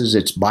 stresses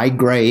it's by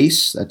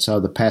grace. That's how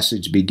the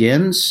passage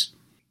begins.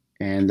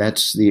 And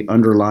that's the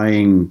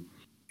underlying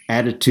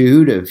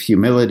attitude of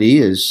humility,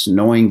 is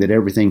knowing that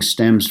everything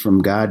stems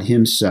from God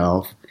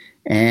himself.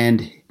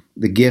 And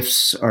the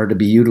gifts are to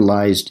be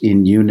utilized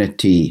in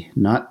unity,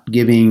 not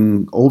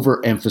giving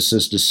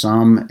overemphasis to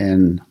some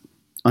and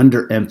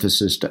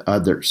underemphasis to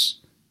others.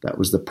 That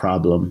was the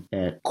problem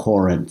at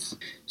Corinth.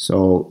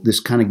 So this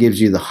kind of gives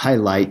you the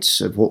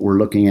highlights of what we're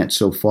looking at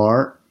so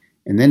far.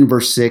 And then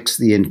verse 6,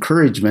 the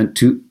encouragement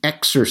to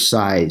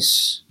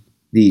exercise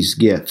these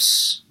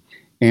gifts.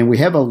 And we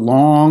have a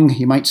long,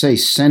 you might say,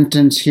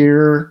 sentence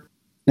here.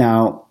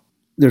 Now,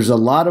 there's a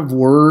lot of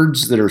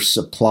words that are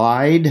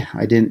supplied.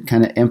 I didn't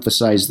kind of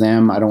emphasize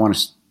them. I don't want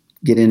to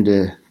get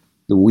into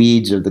the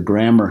weeds of the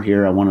grammar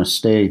here. I want to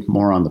stay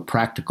more on the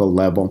practical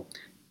level.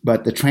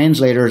 But the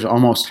translators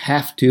almost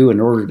have to, in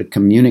order to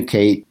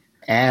communicate,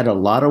 add a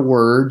lot of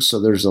words.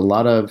 So there's a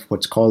lot of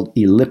what's called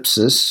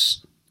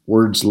ellipsis,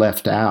 words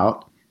left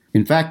out.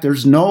 In fact,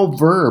 there's no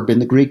verb in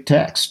the Greek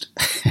text.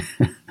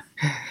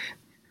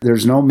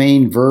 There's no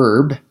main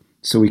verb,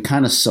 so we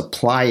kind of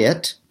supply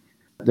it.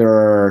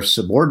 There are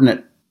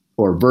subordinate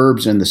or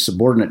verbs in the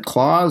subordinate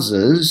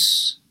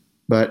clauses,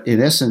 but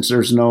in essence,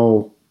 there's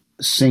no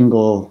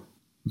single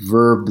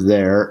verb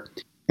there.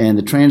 And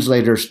the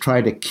translators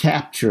try to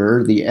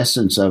capture the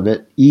essence of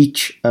it.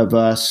 Each of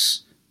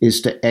us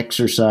is to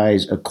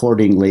exercise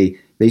accordingly.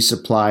 They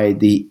supply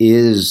the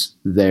is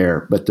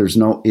there, but there's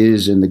no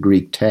is in the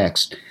Greek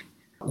text,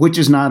 which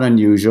is not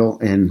unusual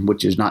and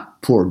which is not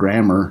poor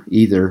grammar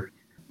either.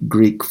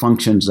 Greek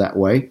functions that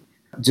way.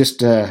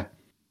 Just to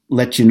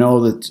let you know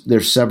that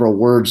there's several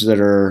words that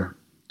are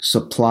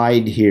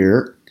supplied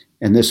here,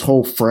 and this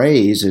whole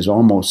phrase is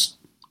almost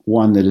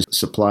one that is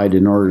supplied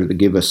in order to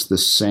give us the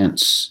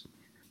sense.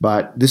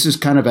 But this is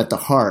kind of at the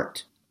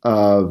heart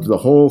of the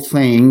whole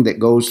thing that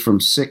goes from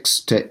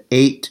 6 to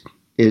 8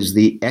 is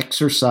the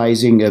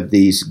exercising of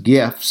these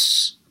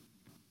gifts,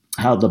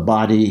 how the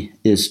body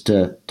is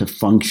to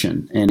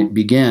function. And it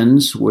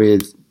begins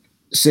with,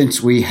 since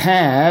we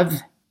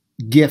have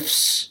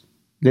gifts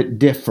that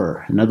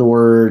differ. In other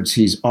words,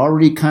 he's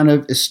already kind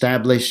of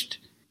established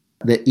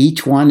that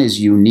each one is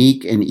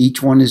unique and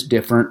each one is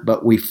different,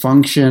 but we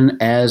function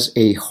as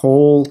a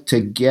whole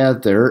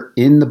together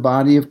in the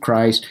body of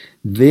Christ.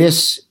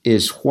 This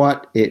is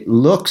what it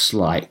looks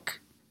like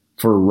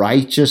for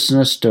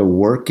righteousness to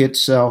work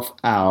itself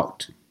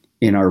out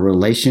in our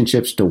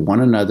relationships to one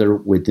another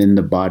within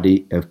the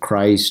body of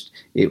Christ.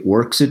 It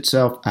works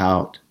itself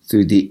out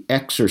through the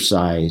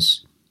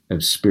exercise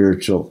of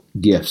spiritual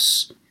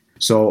gifts.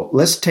 So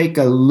let's take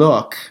a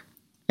look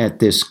at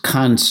this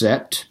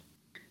concept.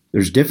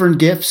 There's different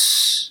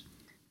gifts,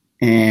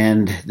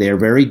 and they're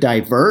very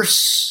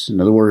diverse.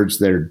 In other words,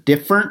 they're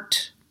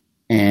different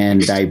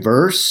and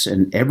diverse,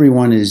 and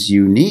everyone is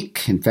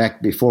unique. In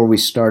fact, before we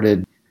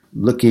started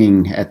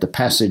looking at the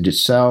passage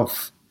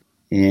itself,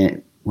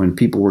 and when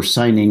people were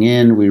signing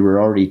in, we were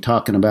already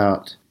talking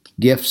about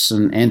gifts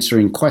and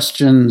answering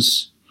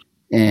questions.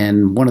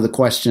 And one of the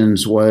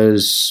questions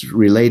was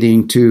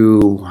relating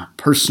to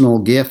personal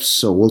gifts,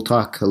 so we'll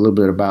talk a little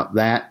bit about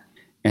that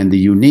and the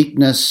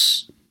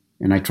uniqueness.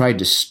 And I tried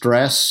to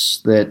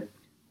stress that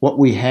what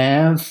we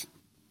have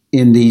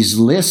in these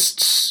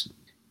lists,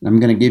 I'm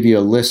going to give you a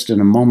list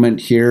in a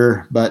moment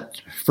here, but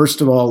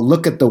first of all,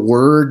 look at the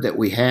word that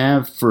we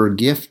have for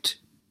gift,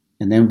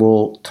 and then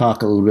we'll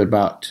talk a little bit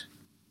about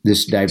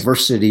this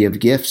diversity of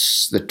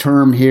gifts. The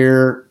term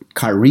here,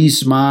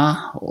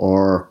 charisma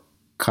or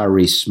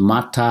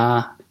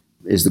charismata,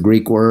 is the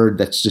Greek word.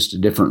 That's just a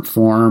different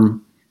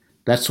form.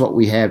 That's what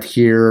we have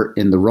here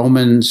in the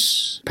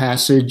Romans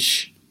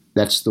passage.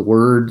 That's the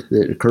word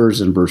that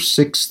occurs in verse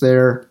 6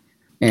 there.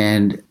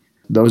 And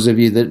those of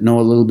you that know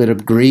a little bit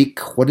of Greek,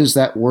 what does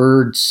that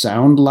word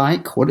sound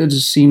like? What does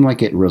it seem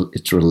like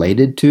it's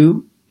related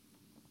to?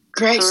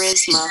 Grace.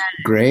 Charisma.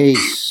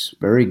 Grace.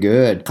 Very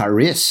good.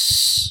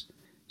 Charis.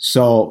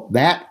 So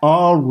that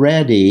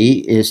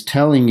already is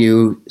telling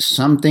you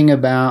something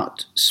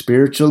about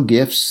spiritual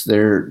gifts.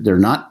 They're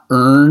not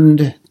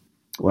earned.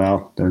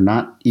 Well, they're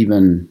not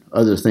even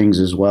other things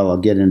as well. I'll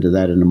get into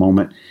that in a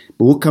moment.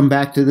 But we'll come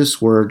back to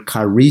this word,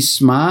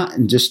 charisma,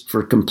 and just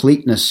for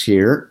completeness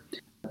here,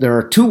 there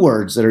are two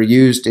words that are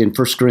used in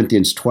 1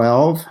 Corinthians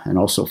 12 and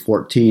also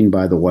 14,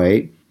 by the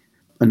way.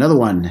 Another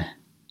one,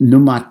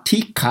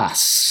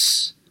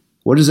 pneumatikos.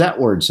 What does that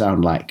word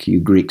sound like, you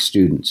Greek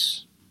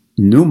students?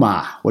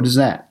 Pneuma, what is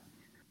that?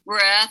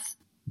 Breath.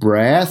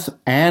 Breath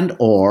and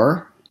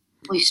or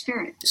Holy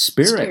Spirit.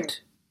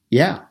 Spirit.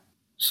 Yeah.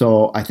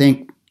 So I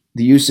think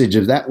the usage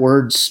of that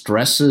word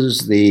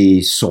stresses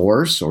the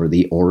source or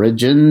the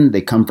origin.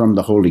 They come from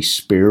the Holy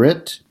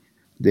Spirit.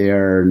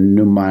 They're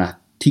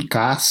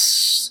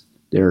pneumatikos.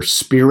 They're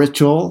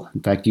spiritual.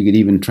 In fact, you could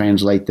even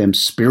translate them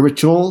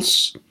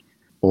spirituals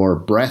or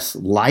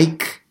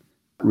breath-like,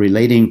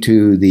 relating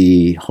to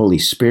the Holy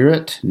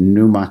Spirit.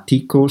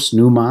 Pneumatikos,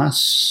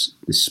 pneumas,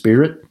 the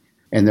Spirit.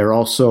 And they're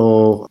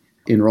also,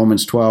 in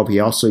Romans 12, he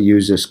also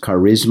uses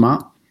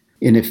charisma.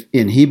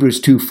 In Hebrews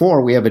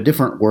 2:4, we have a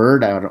different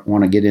word. I don't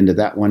want to get into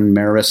that one,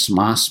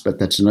 merismas, but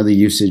that's another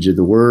usage of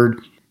the word.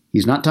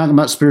 He's not talking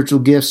about spiritual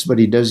gifts, but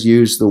he does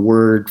use the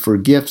word for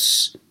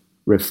gifts,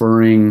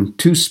 referring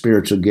to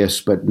spiritual gifts,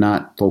 but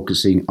not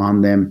focusing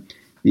on them.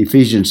 The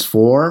Ephesians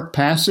 4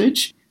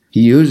 passage,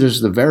 he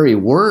uses the very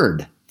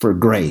word for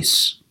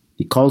grace.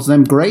 He calls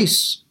them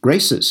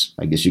graces,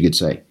 I guess you could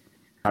say.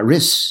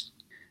 Charis,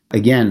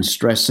 again,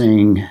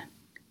 stressing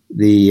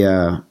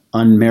the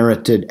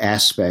unmerited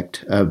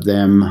aspect of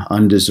them,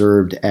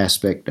 undeserved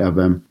aspect of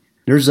them.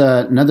 There's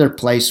another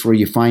place where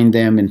you find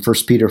them in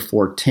 1 Peter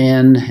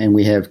 4:10, and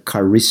we have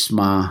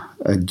charisma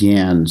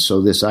again.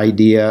 So this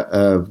idea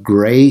of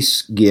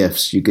grace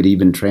gifts, you could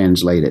even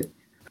translate it.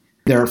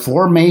 There are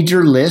four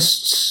major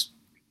lists.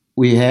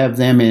 We have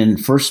them in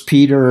 1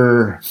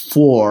 Peter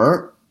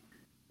 4,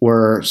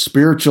 where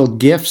spiritual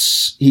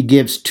gifts, he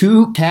gives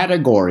two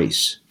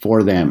categories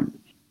for them.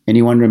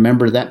 Anyone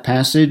remember that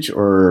passage,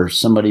 or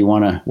somebody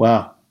want to,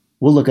 well,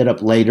 we'll look it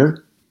up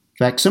later.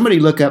 In fact, somebody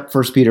look up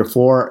 1 Peter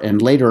 4,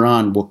 and later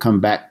on we'll come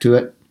back to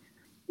it.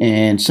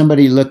 And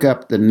somebody look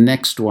up the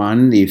next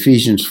one, the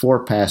Ephesians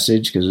 4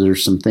 passage, because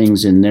there's some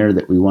things in there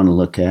that we want to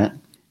look at.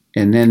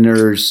 And then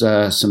there's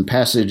some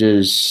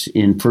passages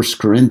in 1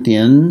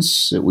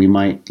 Corinthians that we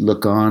might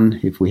look on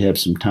if we have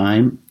some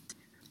time.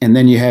 And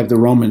then you have the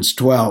Romans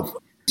 12.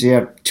 So you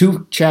have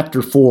two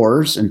chapter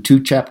 4s and two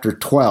chapter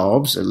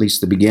 12s, at least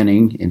the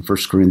beginning in 1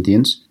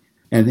 Corinthians.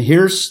 And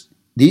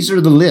these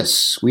are the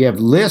lists. We have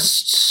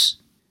lists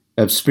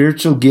of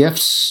spiritual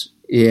gifts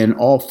in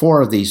all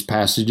four of these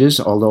passages,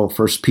 although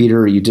 1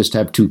 Peter, you just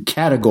have two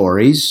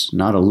categories,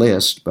 not a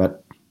list,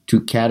 but two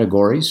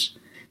categories.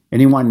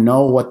 Anyone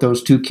know what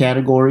those two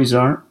categories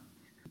are?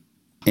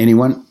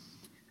 Anyone?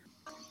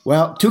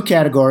 Well, two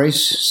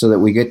categories, so that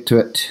we get to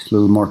it a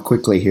little more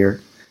quickly here.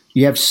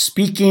 You have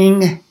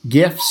speaking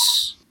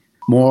gifts,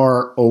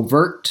 more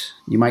overt,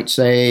 you might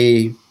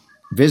say,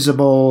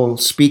 visible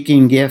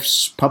speaking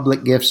gifts,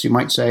 public gifts, you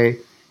might say.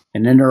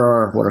 And then there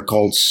are what are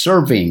called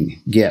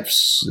serving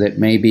gifts that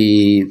may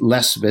be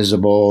less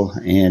visible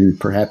and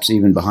perhaps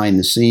even behind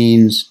the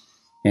scenes,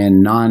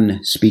 and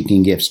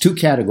non-speaking gifts. Two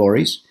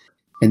categories.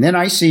 And then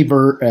I see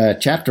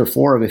chapter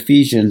 4 of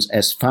Ephesians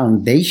as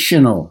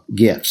foundational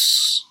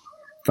gifts.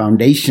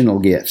 Foundational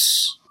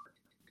gifts.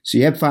 So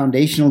you have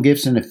foundational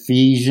gifts in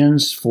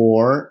Ephesians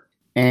 4,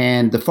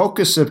 and the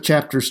focus of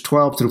chapters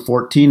 12 through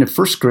 14 of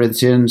 1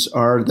 Corinthians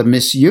are the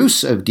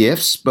misuse of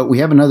gifts, but we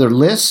have another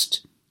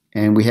list,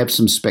 and we have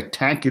some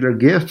spectacular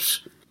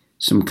gifts,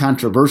 some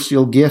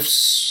controversial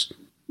gifts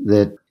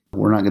that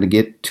we're not going to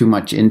get too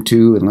much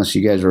into unless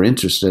you guys are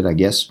interested, I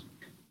guess.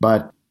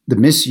 But the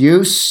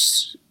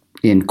misuse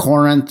in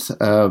Corinth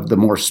of the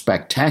more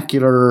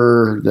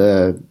spectacular,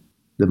 the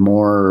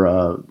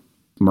more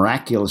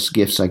miraculous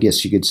gifts, I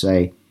guess you could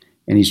say.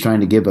 And he's trying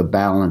to give a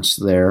balance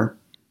there.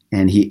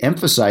 And he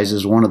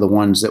emphasizes one of the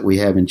ones that we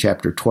have in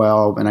chapter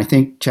 12. And I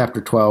think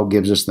chapter 12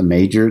 gives us the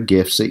major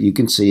gifts that you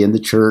can see in the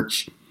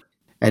church.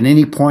 At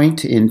any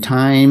point in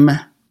time,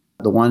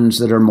 the ones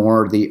that are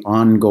more the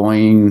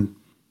ongoing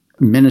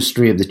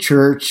ministry of the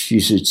church, you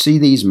should see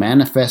these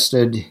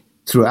manifested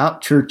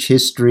throughout church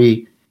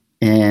history.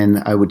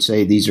 And I would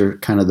say these are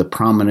kind of the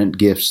prominent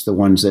gifts, the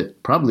ones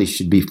that probably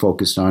should be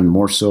focused on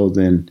more so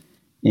than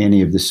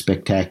any of the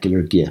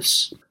spectacular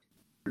gifts.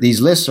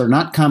 These lists are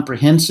not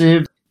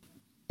comprehensive,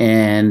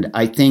 and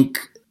I think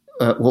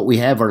what we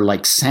have are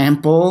like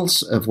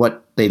samples of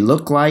what they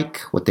look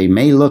like, what they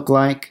may look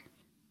like,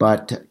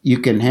 but you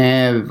can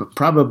have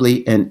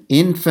probably an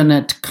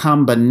infinite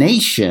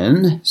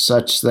combination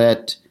such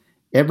that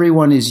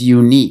everyone is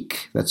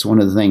unique. That's one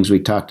of the things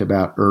we talked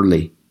about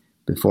early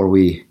before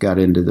we got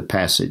into the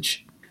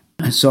passage.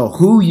 So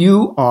who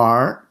you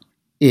are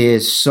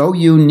is so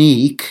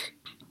unique.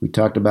 We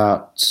talked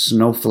about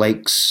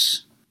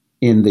snowflakes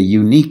in the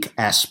unique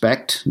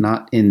aspect,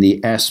 not in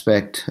the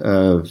aspect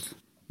of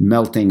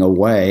melting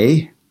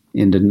away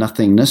into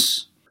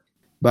nothingness,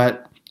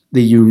 but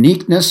the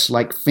uniqueness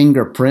like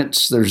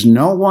fingerprints. There's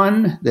no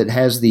one that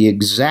has the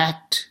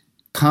exact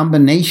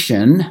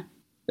combination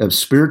of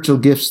spiritual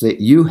gifts that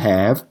you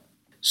have,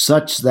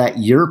 such that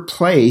your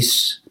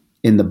place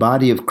in the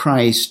body of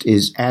Christ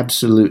is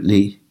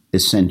absolutely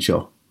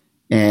essential.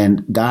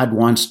 And God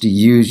wants to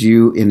use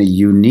you in a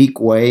unique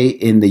way,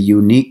 in the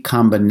unique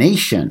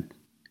combination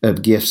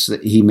of gifts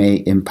that He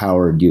may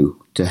empower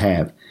you to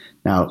have.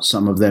 Now,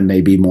 some of them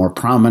may be more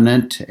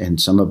prominent, and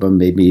some of them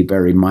may be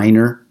very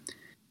minor.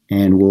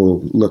 And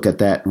we'll look at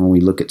that when we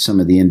look at some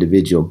of the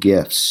individual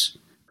gifts.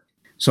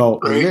 So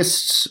the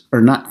lists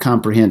are not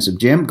comprehensive.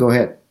 Jim, go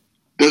ahead.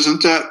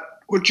 Doesn't that,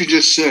 what you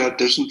just said,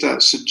 doesn't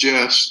that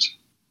suggest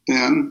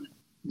then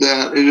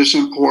that it is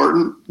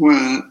important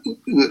when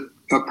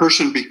a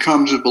person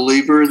becomes a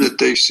believer that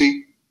they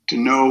seek to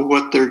know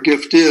what their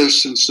gift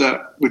is, since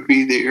that would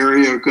be the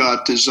area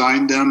God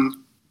designed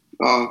them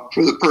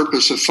for the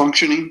purpose of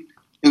functioning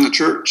in the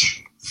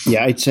church?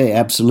 Yeah, I'd say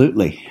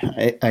absolutely.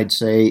 I'd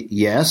say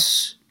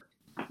yes,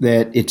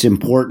 that it's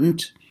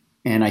important.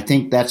 And I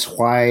think that's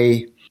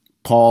why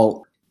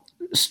Paul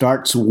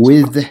starts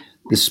with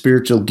the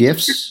spiritual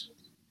gifts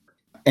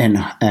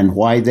and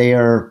why they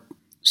are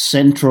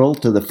central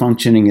to the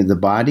functioning of the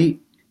body.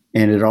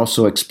 And it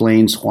also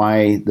explains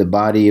why the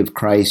body of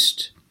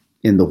Christ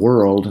in the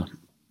world,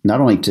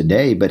 not only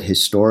today, but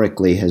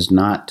historically, has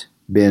not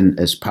been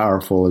as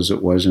powerful as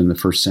it was in the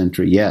first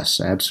century. Yes,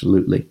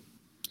 absolutely.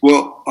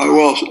 Well, I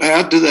will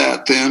add to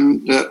that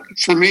then that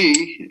for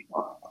me,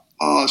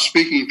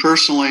 speaking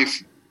personally,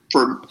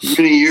 for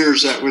many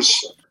years, that was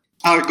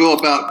how to go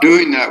about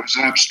doing that was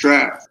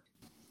abstract.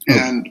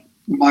 And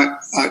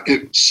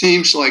it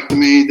seems like to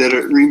me that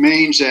it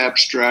remains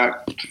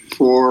abstract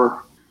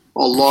for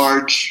a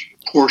large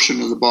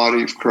portion of the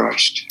body of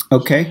Christ.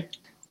 Okay.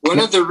 One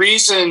of the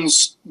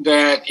reasons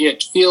that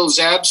it feels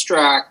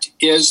abstract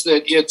is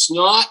that it's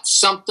not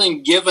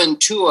something given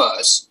to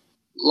us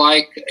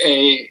like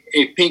a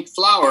pink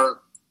flower.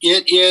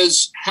 It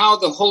is how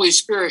the Holy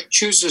Spirit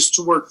chooses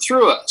to work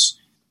through us.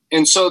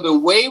 And so the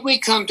way we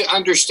come to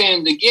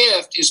understand the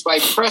gift is by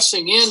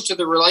pressing into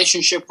the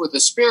relationship with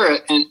the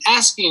Spirit and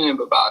asking Him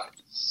about it.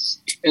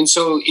 And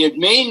so it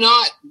may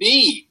not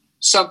be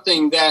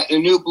something that a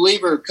new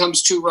believer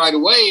comes to right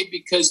away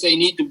because they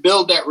need to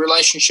build that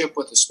relationship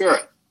with the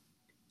Spirit.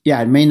 Yeah,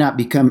 it may not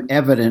become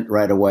evident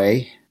right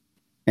away.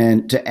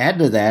 And to add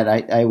to that,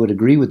 I would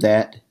agree with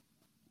that.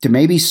 To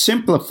maybe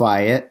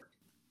simplify it,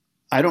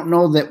 I don't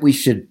know that we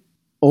should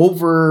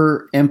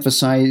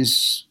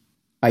overemphasize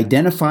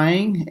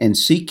identifying and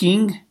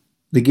seeking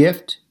the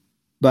gift,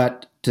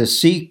 but to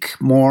seek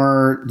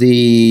more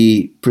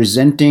the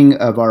presenting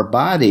of our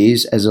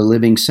bodies as a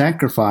living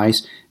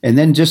sacrifice and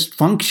then just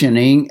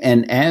functioning.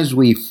 And as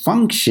we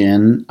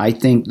function, I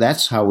think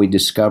that's how we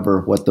discover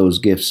what those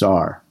gifts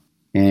are.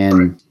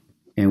 And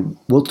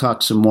we'll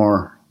talk some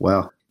more,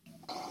 well,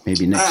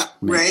 maybe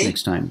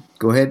next time.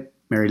 Go ahead,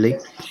 Mary Lee.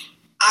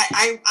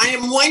 I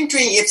am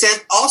wondering if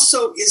that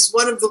also is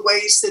one of the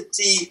ways that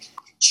the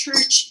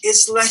church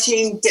is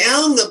letting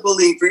down the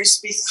believers,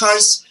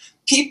 because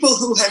people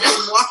who have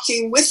been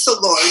walking with the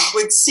Lord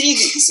would see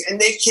these and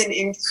they can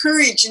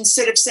encourage,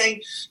 instead of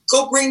saying,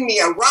 go bring me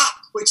a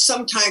rock, which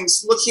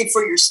sometimes looking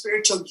for your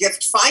spiritual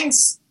gift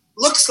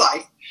looks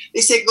like. They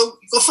say, go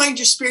find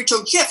your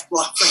spiritual gift.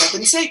 Well, for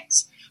heaven's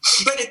sakes.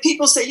 But if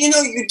people say, you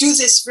do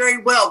this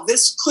very well,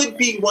 this could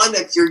be one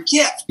of your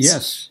gifts.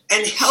 Yes.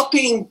 And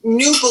helping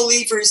new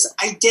believers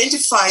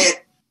identify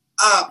it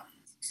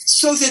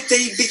so that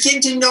they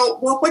begin to know,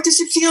 well, what does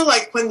it feel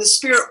like when the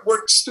Spirit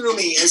works through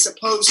me as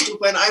opposed to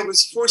when I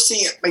was forcing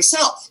it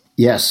myself?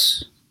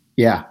 Yes.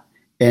 Yeah.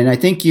 And I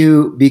think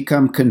you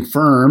become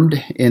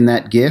confirmed in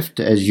that gift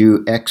as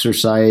you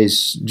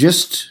exercise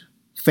just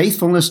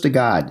faithfulness to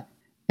God.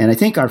 And I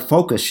think our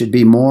focus should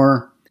be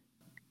more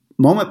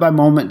moment by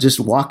moment, just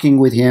walking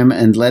with Him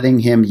and letting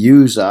Him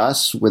use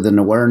us with an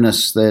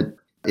awareness that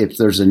if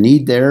there's a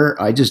need there,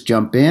 I just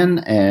jump in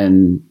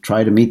and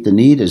try to meet the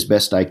need as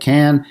best I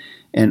can.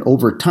 And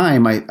over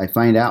time, I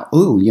find out,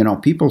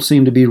 people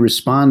seem to be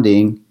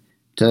responding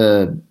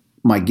to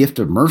my gift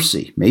of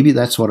mercy. Maybe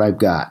that's what I've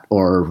got,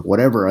 or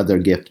whatever other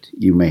gift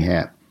you may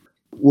have.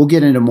 We'll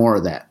get into more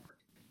of that.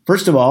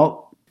 First of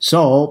all,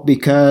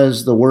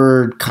 because the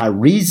word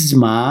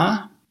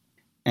charisma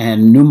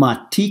and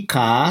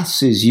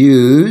pneumatikos is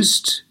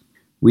used,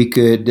 we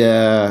could,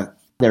 they're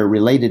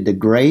related to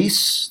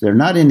grace. They're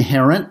not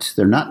inherent.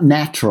 They're not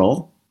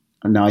natural.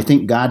 Now, I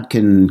think God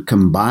can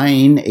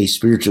combine a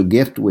spiritual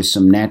gift with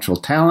some natural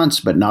talents,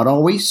 but not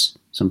always.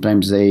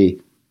 Sometimes they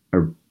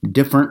are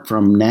different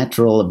from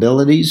natural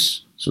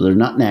abilities, so they're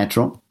not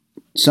natural.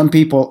 Some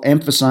people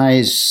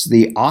emphasize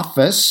the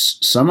office.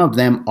 Some of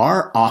them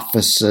are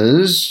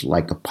offices,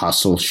 like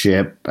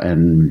apostleship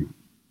and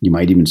You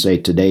might even say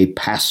today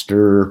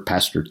pastor,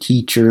 pastor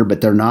teacher,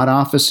 but they're not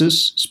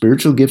offices.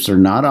 Spiritual gifts are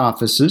not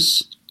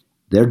offices.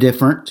 They're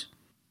different.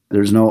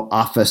 There's no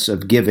office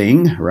of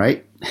giving,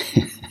 right?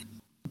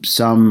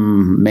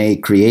 Some may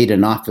create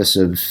an office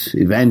of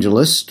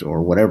evangelist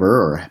or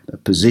whatever, or a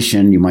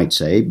position, you might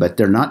say, but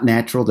they're not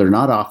natural. They're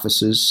not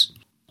offices.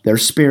 They're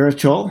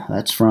spiritual.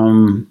 That's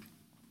from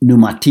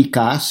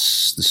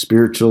pneumatikos, the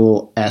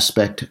spiritual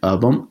aspect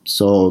of them.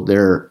 So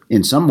they're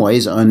in some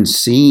ways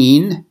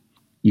unseen.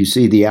 You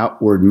see the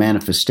outward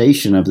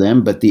manifestation of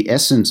them, but the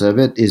essence of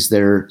it is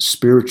their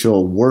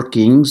spiritual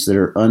workings that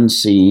are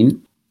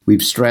unseen.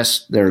 We've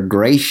stressed they're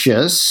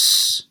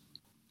gracious,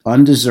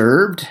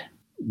 undeserved.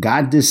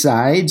 God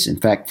decides. In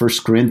fact, 1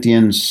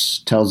 Corinthians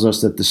tells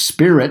us that the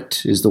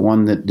Spirit is the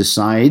one that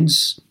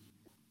decides.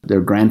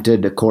 They're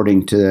granted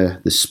according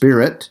to the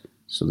Spirit,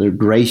 so they're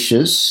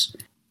gracious.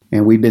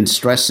 And we've been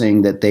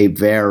stressing that they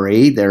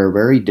vary. They're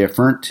very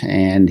different,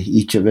 and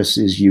each of us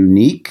is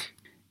unique.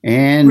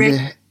 And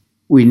Rick,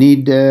 we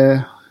need,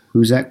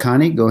 who's that,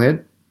 Connie? Go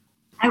ahead.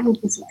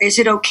 Is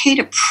it okay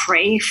to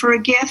pray for a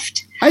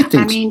gift? I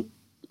think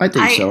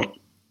I so.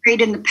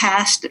 prayed in the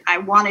past. I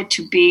wanted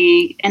to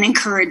be an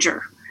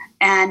encourager.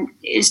 And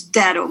is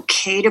that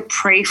okay to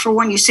pray for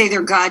one? You say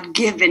they're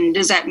God-given.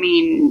 Does that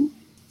mean,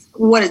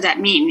 what does that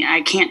mean?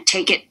 I can't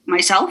take it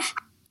myself?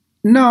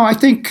 No, I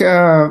think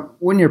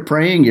when you're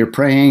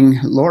praying,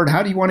 Lord,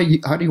 how do you want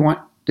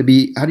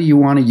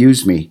to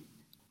use me?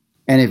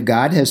 And if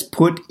God has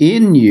put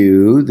in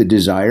you the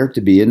desire to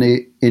be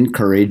an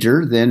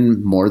encourager,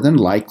 then more than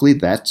likely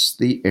that's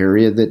the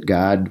area that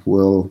God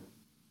will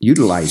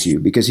utilize you,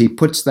 because he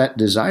puts that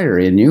desire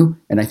in you.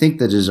 And I think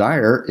the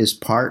desire is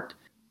part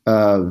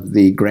of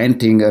the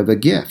granting of a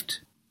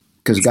gift,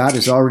 because God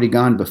has already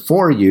gone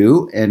before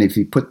you. And if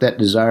he put that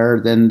desire,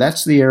 then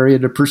that's the area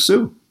to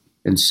pursue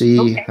and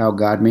see how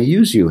God may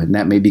use you. And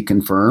that may be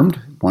confirmed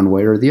one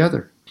way or the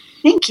other.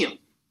 Thank you.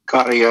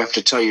 Connie, I have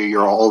to tell you,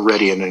 you're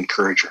already an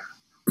encourager.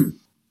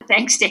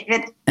 Thanks,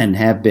 David. And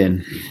have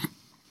been.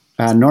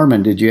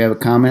 Norman, did you have a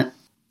comment?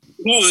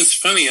 Well, it's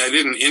funny. I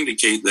didn't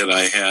indicate that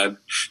I had.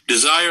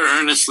 Desire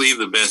earnestly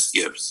the best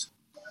gifts.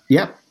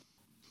 Yep.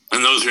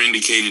 And those are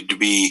indicated to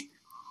be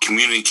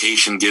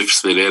communication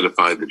gifts that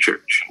edify the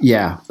church.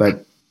 Yeah,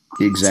 but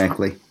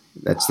exactly.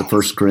 That's the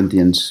 1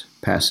 Corinthians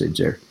passage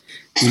there.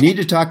 We need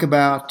to talk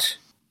about,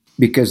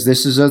 because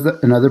this is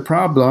another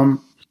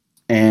problem,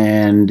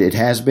 and it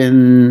has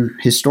been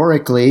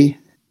historically,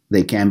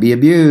 they can be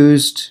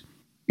abused.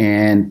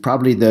 And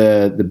probably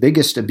the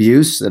biggest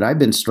abuse that I've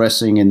been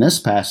stressing in this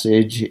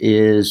passage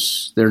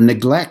is their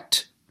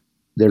neglect,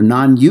 their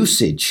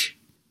non-usage.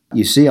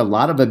 You see a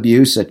lot of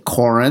abuse at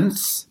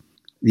Corinth,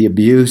 the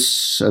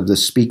abuse of the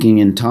speaking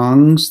in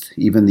tongues,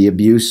 even the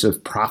abuse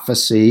of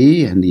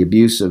prophecy and the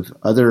abuse of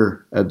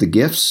other of the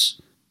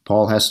gifts.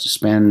 Paul has to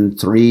spend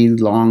 3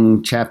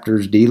 long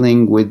chapters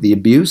dealing with the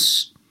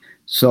abuse.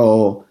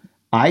 So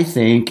I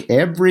think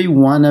every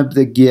one of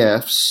the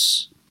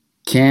gifts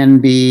can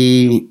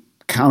be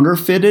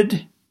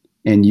counterfeited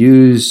and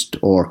used,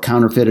 or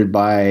counterfeited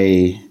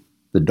by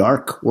the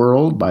dark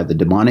world, by the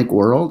demonic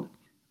world.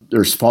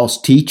 There's false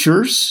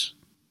teachers,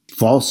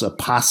 false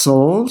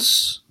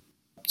apostles.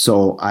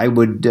 So I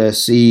would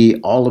see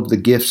all of the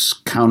gifts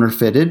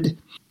counterfeited,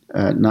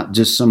 not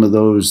just some of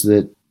those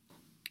that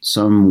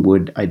some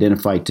would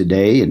identify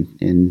today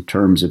in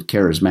terms of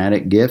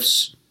charismatic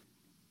gifts.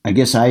 I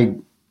guess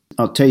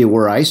I'll tell you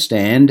where I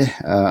stand.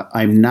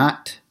 I'm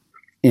not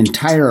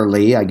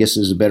entirely, I guess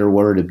is a better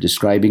word of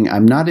describing,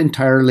 I'm not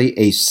entirely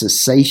a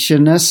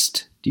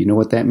cessationist. Do you know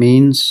what that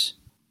means?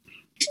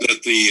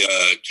 That the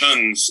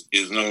tongues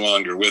is no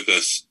longer with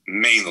us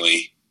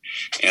mainly,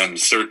 and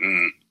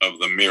certain of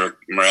the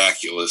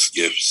miraculous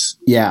gifts.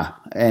 Yeah,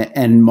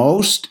 and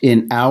most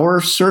in our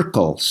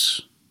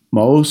circles,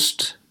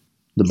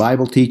 the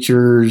Bible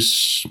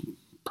teachers,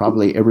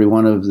 probably every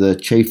one of the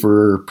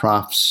Chafer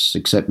profs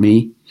except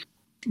me,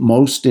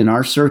 most in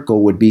our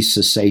circle would be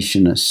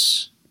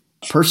cessationists.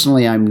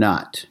 Personally, I'm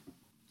not.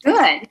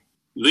 Good.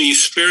 The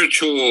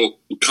spiritual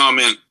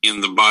comment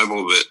in the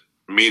Bible that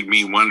made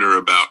me wonder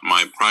about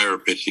my prior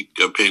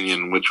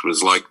opinion, which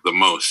was like the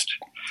most,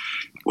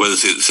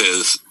 was it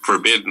says,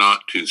 forbid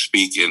not to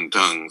speak in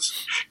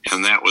tongues.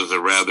 And that was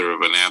a rather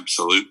of an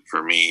absolute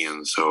for me,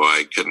 and so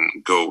I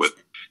couldn't go with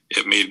it.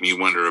 It made me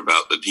wonder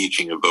about the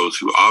teaching of those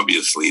who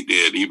obviously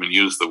did, even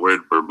use the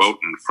word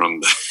verboten from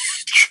the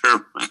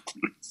German.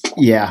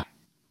 Yeah,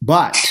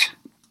 but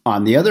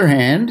on the other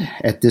hand,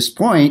 at this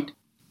point,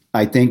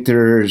 I think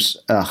there's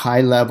a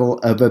high level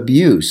of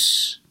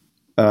abuse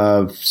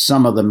of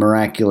some of the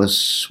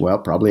miraculous, well,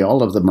 probably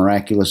all of the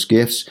miraculous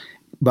gifts,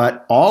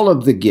 but all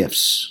of the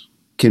gifts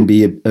can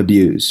be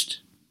abused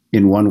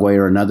in one way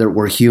or another.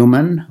 We're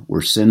human,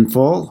 we're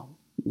sinful,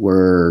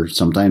 we're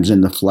sometimes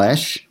in the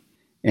flesh,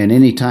 and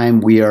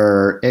anytime we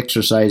are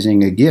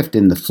exercising a gift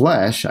in the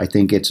flesh, I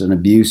think it's an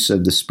abuse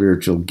of the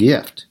spiritual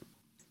gift.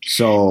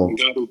 So,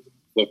 God,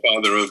 the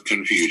father of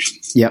confusion.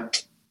 Yep.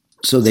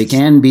 So they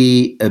can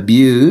be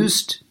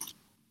abused,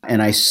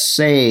 and I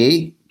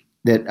say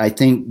that I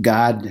think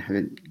God,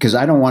 because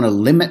I don't want to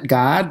limit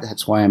God.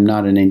 That's why I'm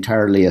not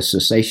entirely a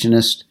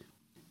cessationist.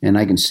 And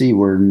I can see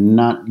we're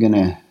not going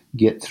to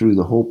get through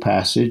the whole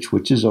passage,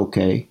 which is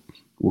okay.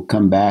 We'll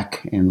come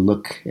back and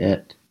look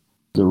at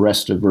the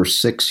rest of verse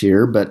 6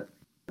 here. But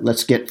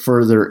let's get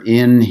further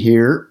in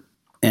here.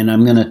 And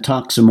I'm going to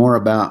talk some more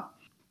about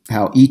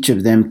how each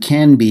of them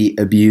can be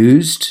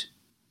abused,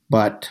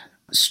 but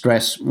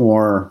stress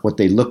more what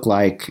they look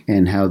like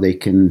and how they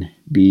can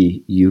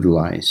be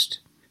utilized.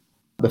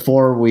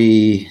 Before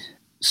we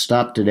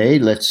stop today,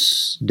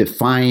 let's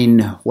define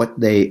what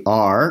they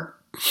are.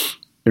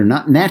 They're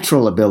not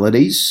natural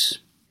abilities,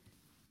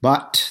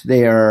 but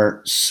they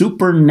are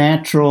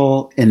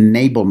supernatural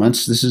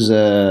enablements. This is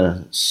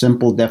a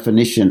simple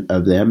definition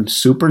of them.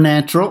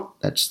 Supernatural,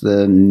 that's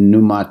the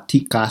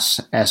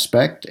pneumatikos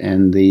aspect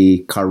and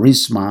the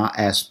charisma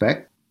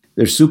aspect.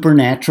 They're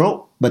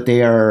supernatural, but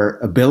they are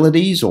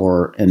abilities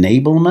or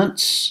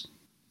enablements.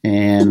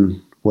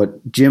 And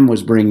what Jim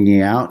was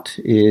bringing out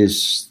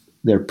is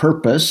their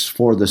purpose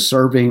for the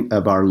serving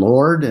of our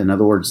Lord. In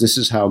other words, this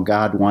is how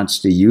God wants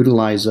to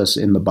utilize us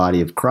in the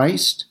body of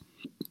Christ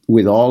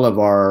with all of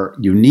our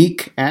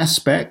unique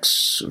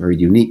aspects or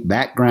unique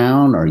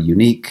background or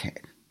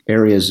unique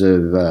areas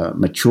of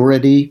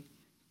maturity.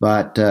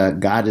 But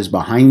God is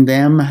behind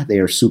them. They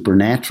are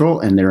supernatural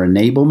and they're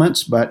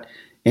enablements. But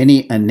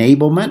any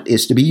enablement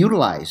is to be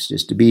utilized,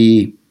 is to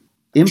be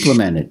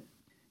implemented.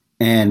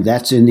 And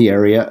that's in the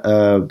area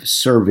of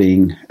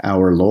serving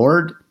our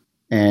Lord.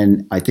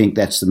 And I think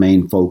that's the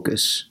main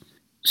focus.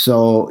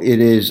 So it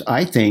is,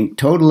 I think,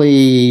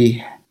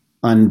 totally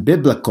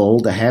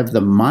unbiblical to have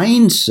the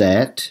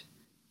mindset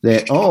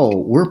that, oh,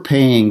 we're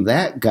paying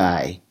that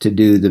guy to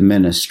do the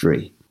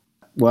ministry.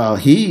 Well,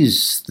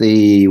 he's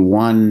the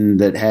one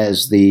that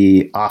has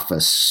the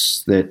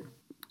office that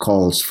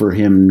calls for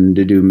him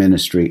to do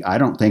ministry. I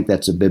don't think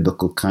that's a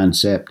biblical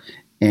concept.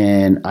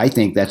 And I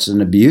think that's an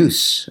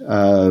abuse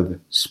of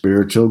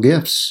spiritual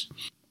gifts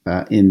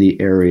in the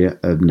area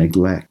of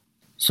neglect.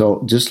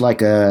 So just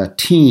like a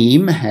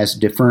team has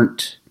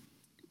different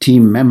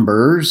team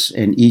members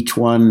and each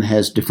one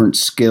has different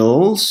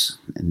skills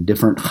and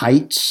different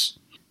heights.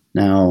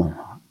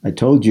 Now, I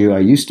told you I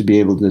used to be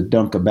able to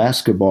dunk a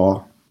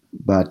basketball,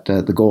 but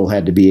the goal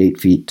had to be 8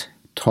 feet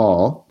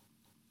tall.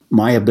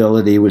 My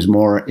ability was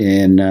more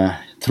in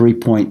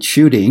three-point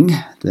shooting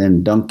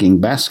than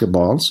dunking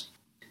basketballs.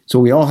 So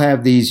we all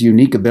have these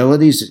unique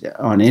abilities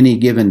on any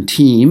given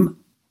team,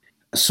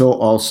 so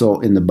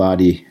also in the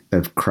body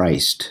of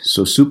Christ.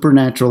 So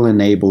supernatural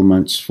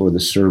enablements for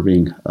the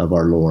serving of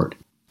our Lord.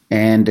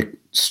 And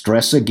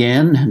stress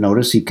again,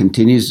 notice he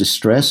continues to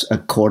stress,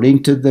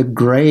 according to the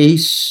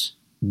grace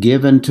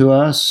given to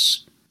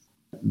us.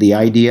 The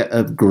idea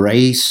of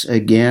grace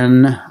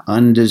again,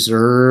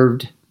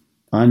 undeserved,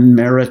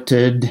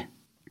 unmerited.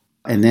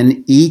 And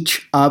then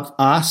each of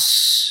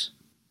us,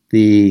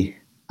 the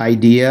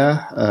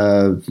idea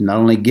of not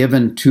only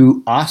given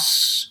to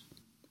us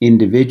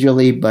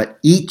individually, but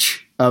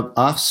each of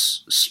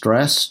us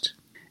stressed.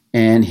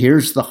 And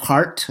here's the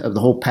heart of the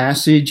whole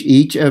passage.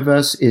 Each of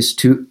us is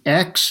to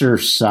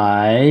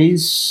exercise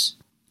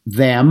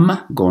them,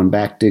 going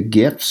back to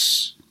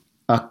gifts,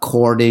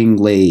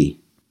 accordingly.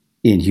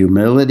 In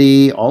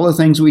humility, all the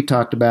things we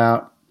talked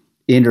about,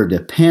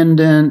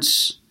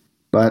 interdependence,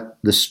 but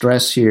the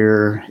stress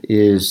here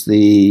is the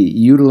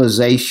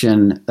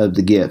utilization of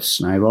the gifts.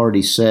 And I've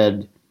already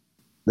said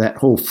that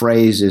whole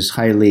phrase is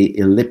highly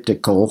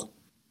elliptical,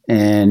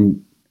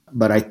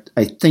 but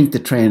I think the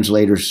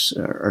translators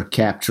are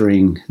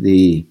capturing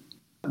the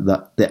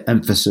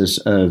emphasis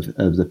of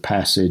the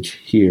passage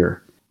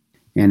here.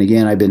 And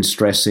again, I've been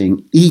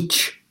stressing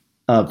each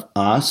of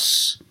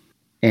us,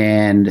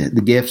 and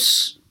the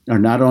gifts are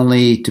not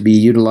only to be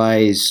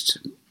utilized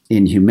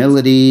in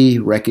humility,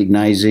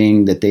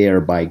 recognizing that they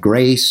are by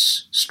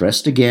grace,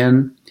 stressed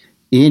again,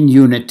 in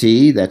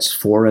unity, that's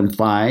 4 and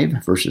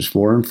 5, verses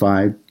 4 and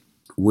 5,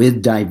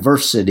 with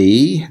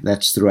diversity,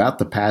 that's throughout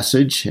the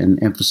passage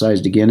and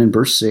emphasized again in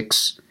verse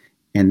 6,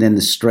 and then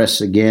the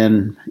stress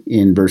again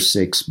in verse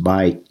 6,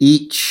 by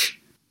each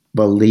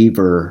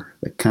believer,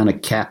 that kind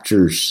of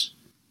captures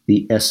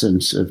the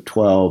essence of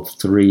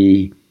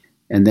 12:3,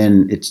 and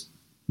then it's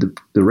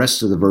the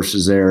rest of the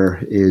verses there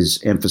is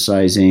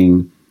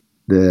emphasizing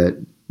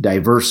the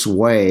diverse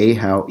way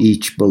how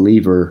each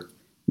believer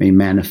may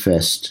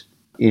manifest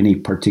any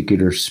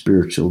particular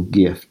spiritual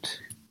gift.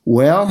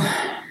 Well,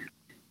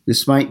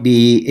 this might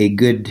be a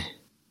good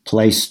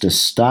place to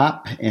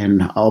stop,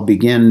 and I'll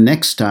begin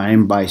next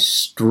time by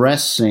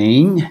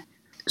stressing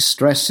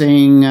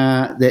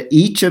that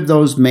each of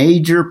those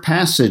major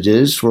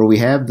passages where we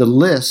have the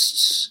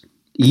lists,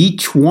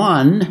 each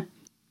one,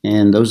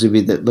 and those of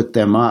you that look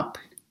them up,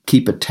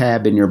 keep a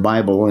tab in your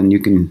Bible and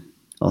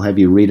I'll have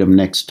you read them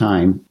next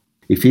time.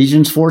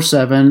 Ephesians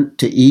 4:7,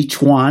 to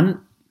each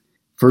one.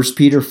 1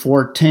 Peter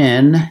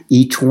 4:10,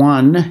 each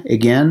one,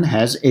 again,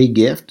 has a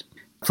gift.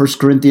 1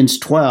 Corinthians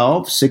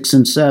 12:6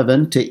 and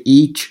 7, to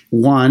each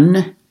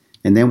one.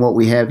 And then what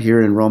we have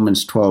here in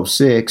Romans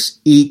 12:6,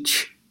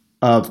 each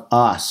of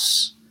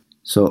us.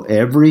 So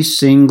every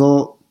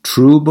single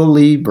true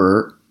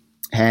believer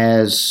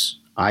has,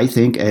 I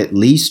think, at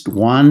least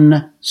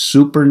one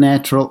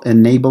supernatural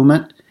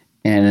enablement,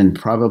 and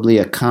probably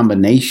a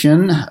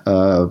combination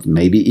of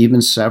maybe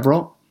even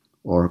several,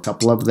 or a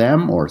couple of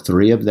them, or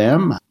three of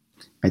them.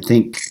 I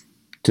think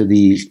to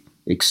the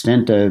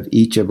extent of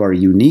each of our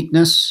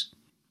uniqueness,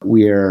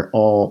 we are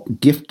all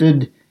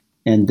gifted,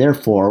 and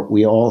therefore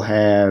we all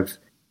have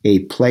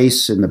a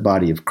place in the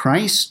body of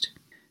Christ.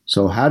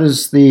 So how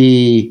does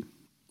the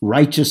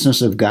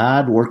righteousness of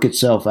God work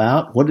itself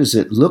out? What does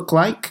it look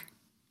like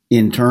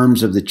in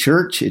terms of the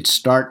church? It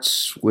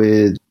starts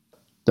with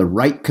the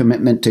right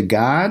commitment to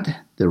God,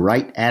 the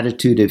right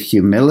attitude of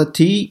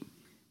humility,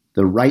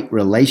 the right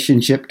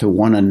relationship to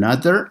one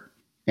another,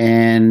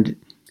 and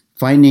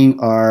finding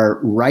our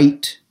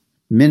right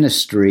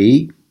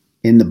ministry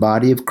in the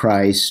body of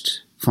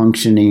Christ,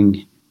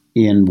 functioning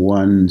in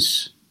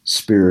one's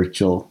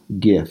spiritual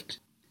gift.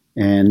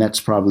 And that's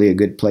probably a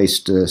good place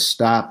to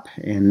stop.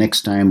 And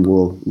next time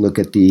we'll look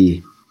at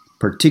the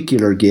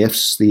particular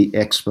gifts, the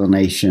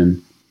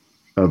explanation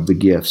of the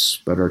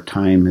gifts. But our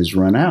time has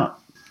run out.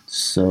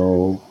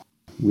 So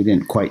we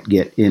didn't quite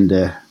get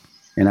into,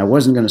 and I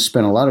wasn't going to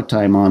spend a lot of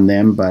time on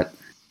them, but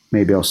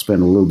maybe I'll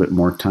spend a little bit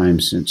more time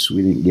since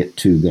we didn't get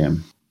to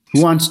them.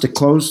 Who wants to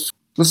close?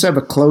 Let's have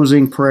a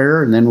closing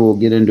prayer, and then we'll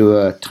get into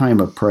a time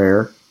of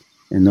prayer.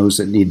 And those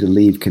that need to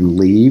leave can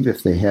leave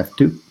if they have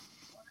to.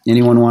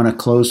 Anyone want to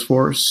close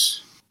for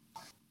us?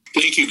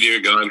 Thank you, dear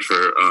God,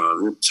 for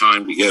this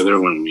time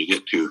together when we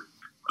get to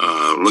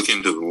look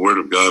into the Word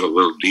of God a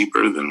little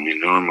deeper than we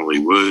normally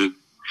would.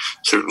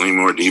 Certainly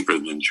more deeper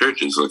than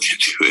churches look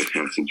into it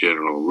as a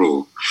general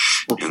rule.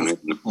 And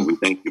then we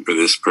thank you for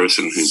this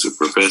person who's a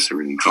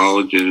professor in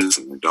colleges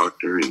and a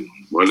doctor in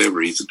whatever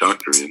he's a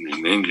doctor in,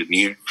 an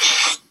engineer,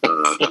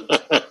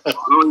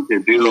 willing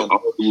to do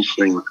all these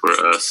things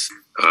for us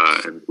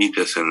and teach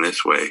us in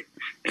this way.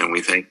 And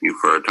we thank you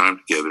for our time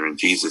together in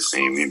Jesus'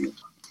 name. Amen.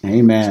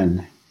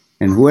 Amen.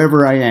 And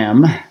whoever I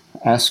am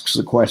asks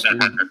the question,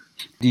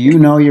 do you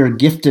know your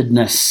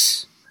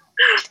giftedness?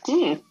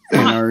 And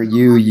are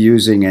you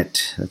using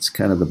it? That's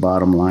kind of the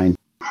bottom line.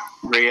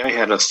 Ray, I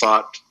had a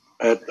thought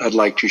I'd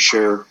like to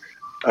share.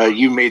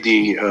 You made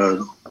the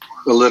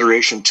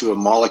alliteration to a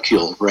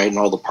molecule, right, and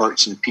all the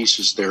parts and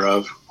pieces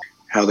thereof,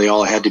 how they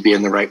all had to be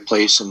in the right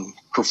place and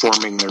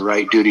performing their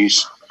right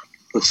duties.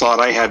 The thought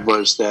I had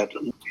was that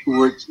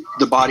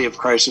the body of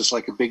Christ is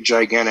like a big,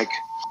 gigantic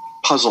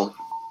puzzle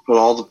with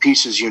all the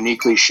pieces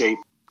uniquely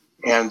shaped.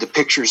 And the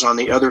picture's on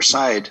the other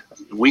side.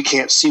 We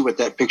can't see what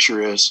that picture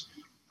is.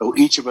 So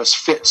each of us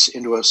fits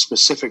into a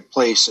specific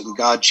place, and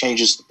God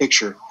changes the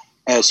picture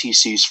as he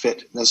sees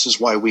fit. This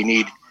is why we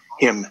need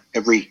him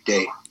every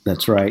day.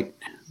 That's right.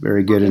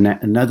 Very good.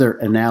 Another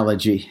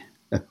analogy,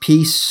 a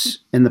piece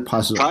in the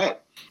puzzle. Try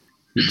it.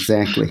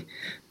 Exactly.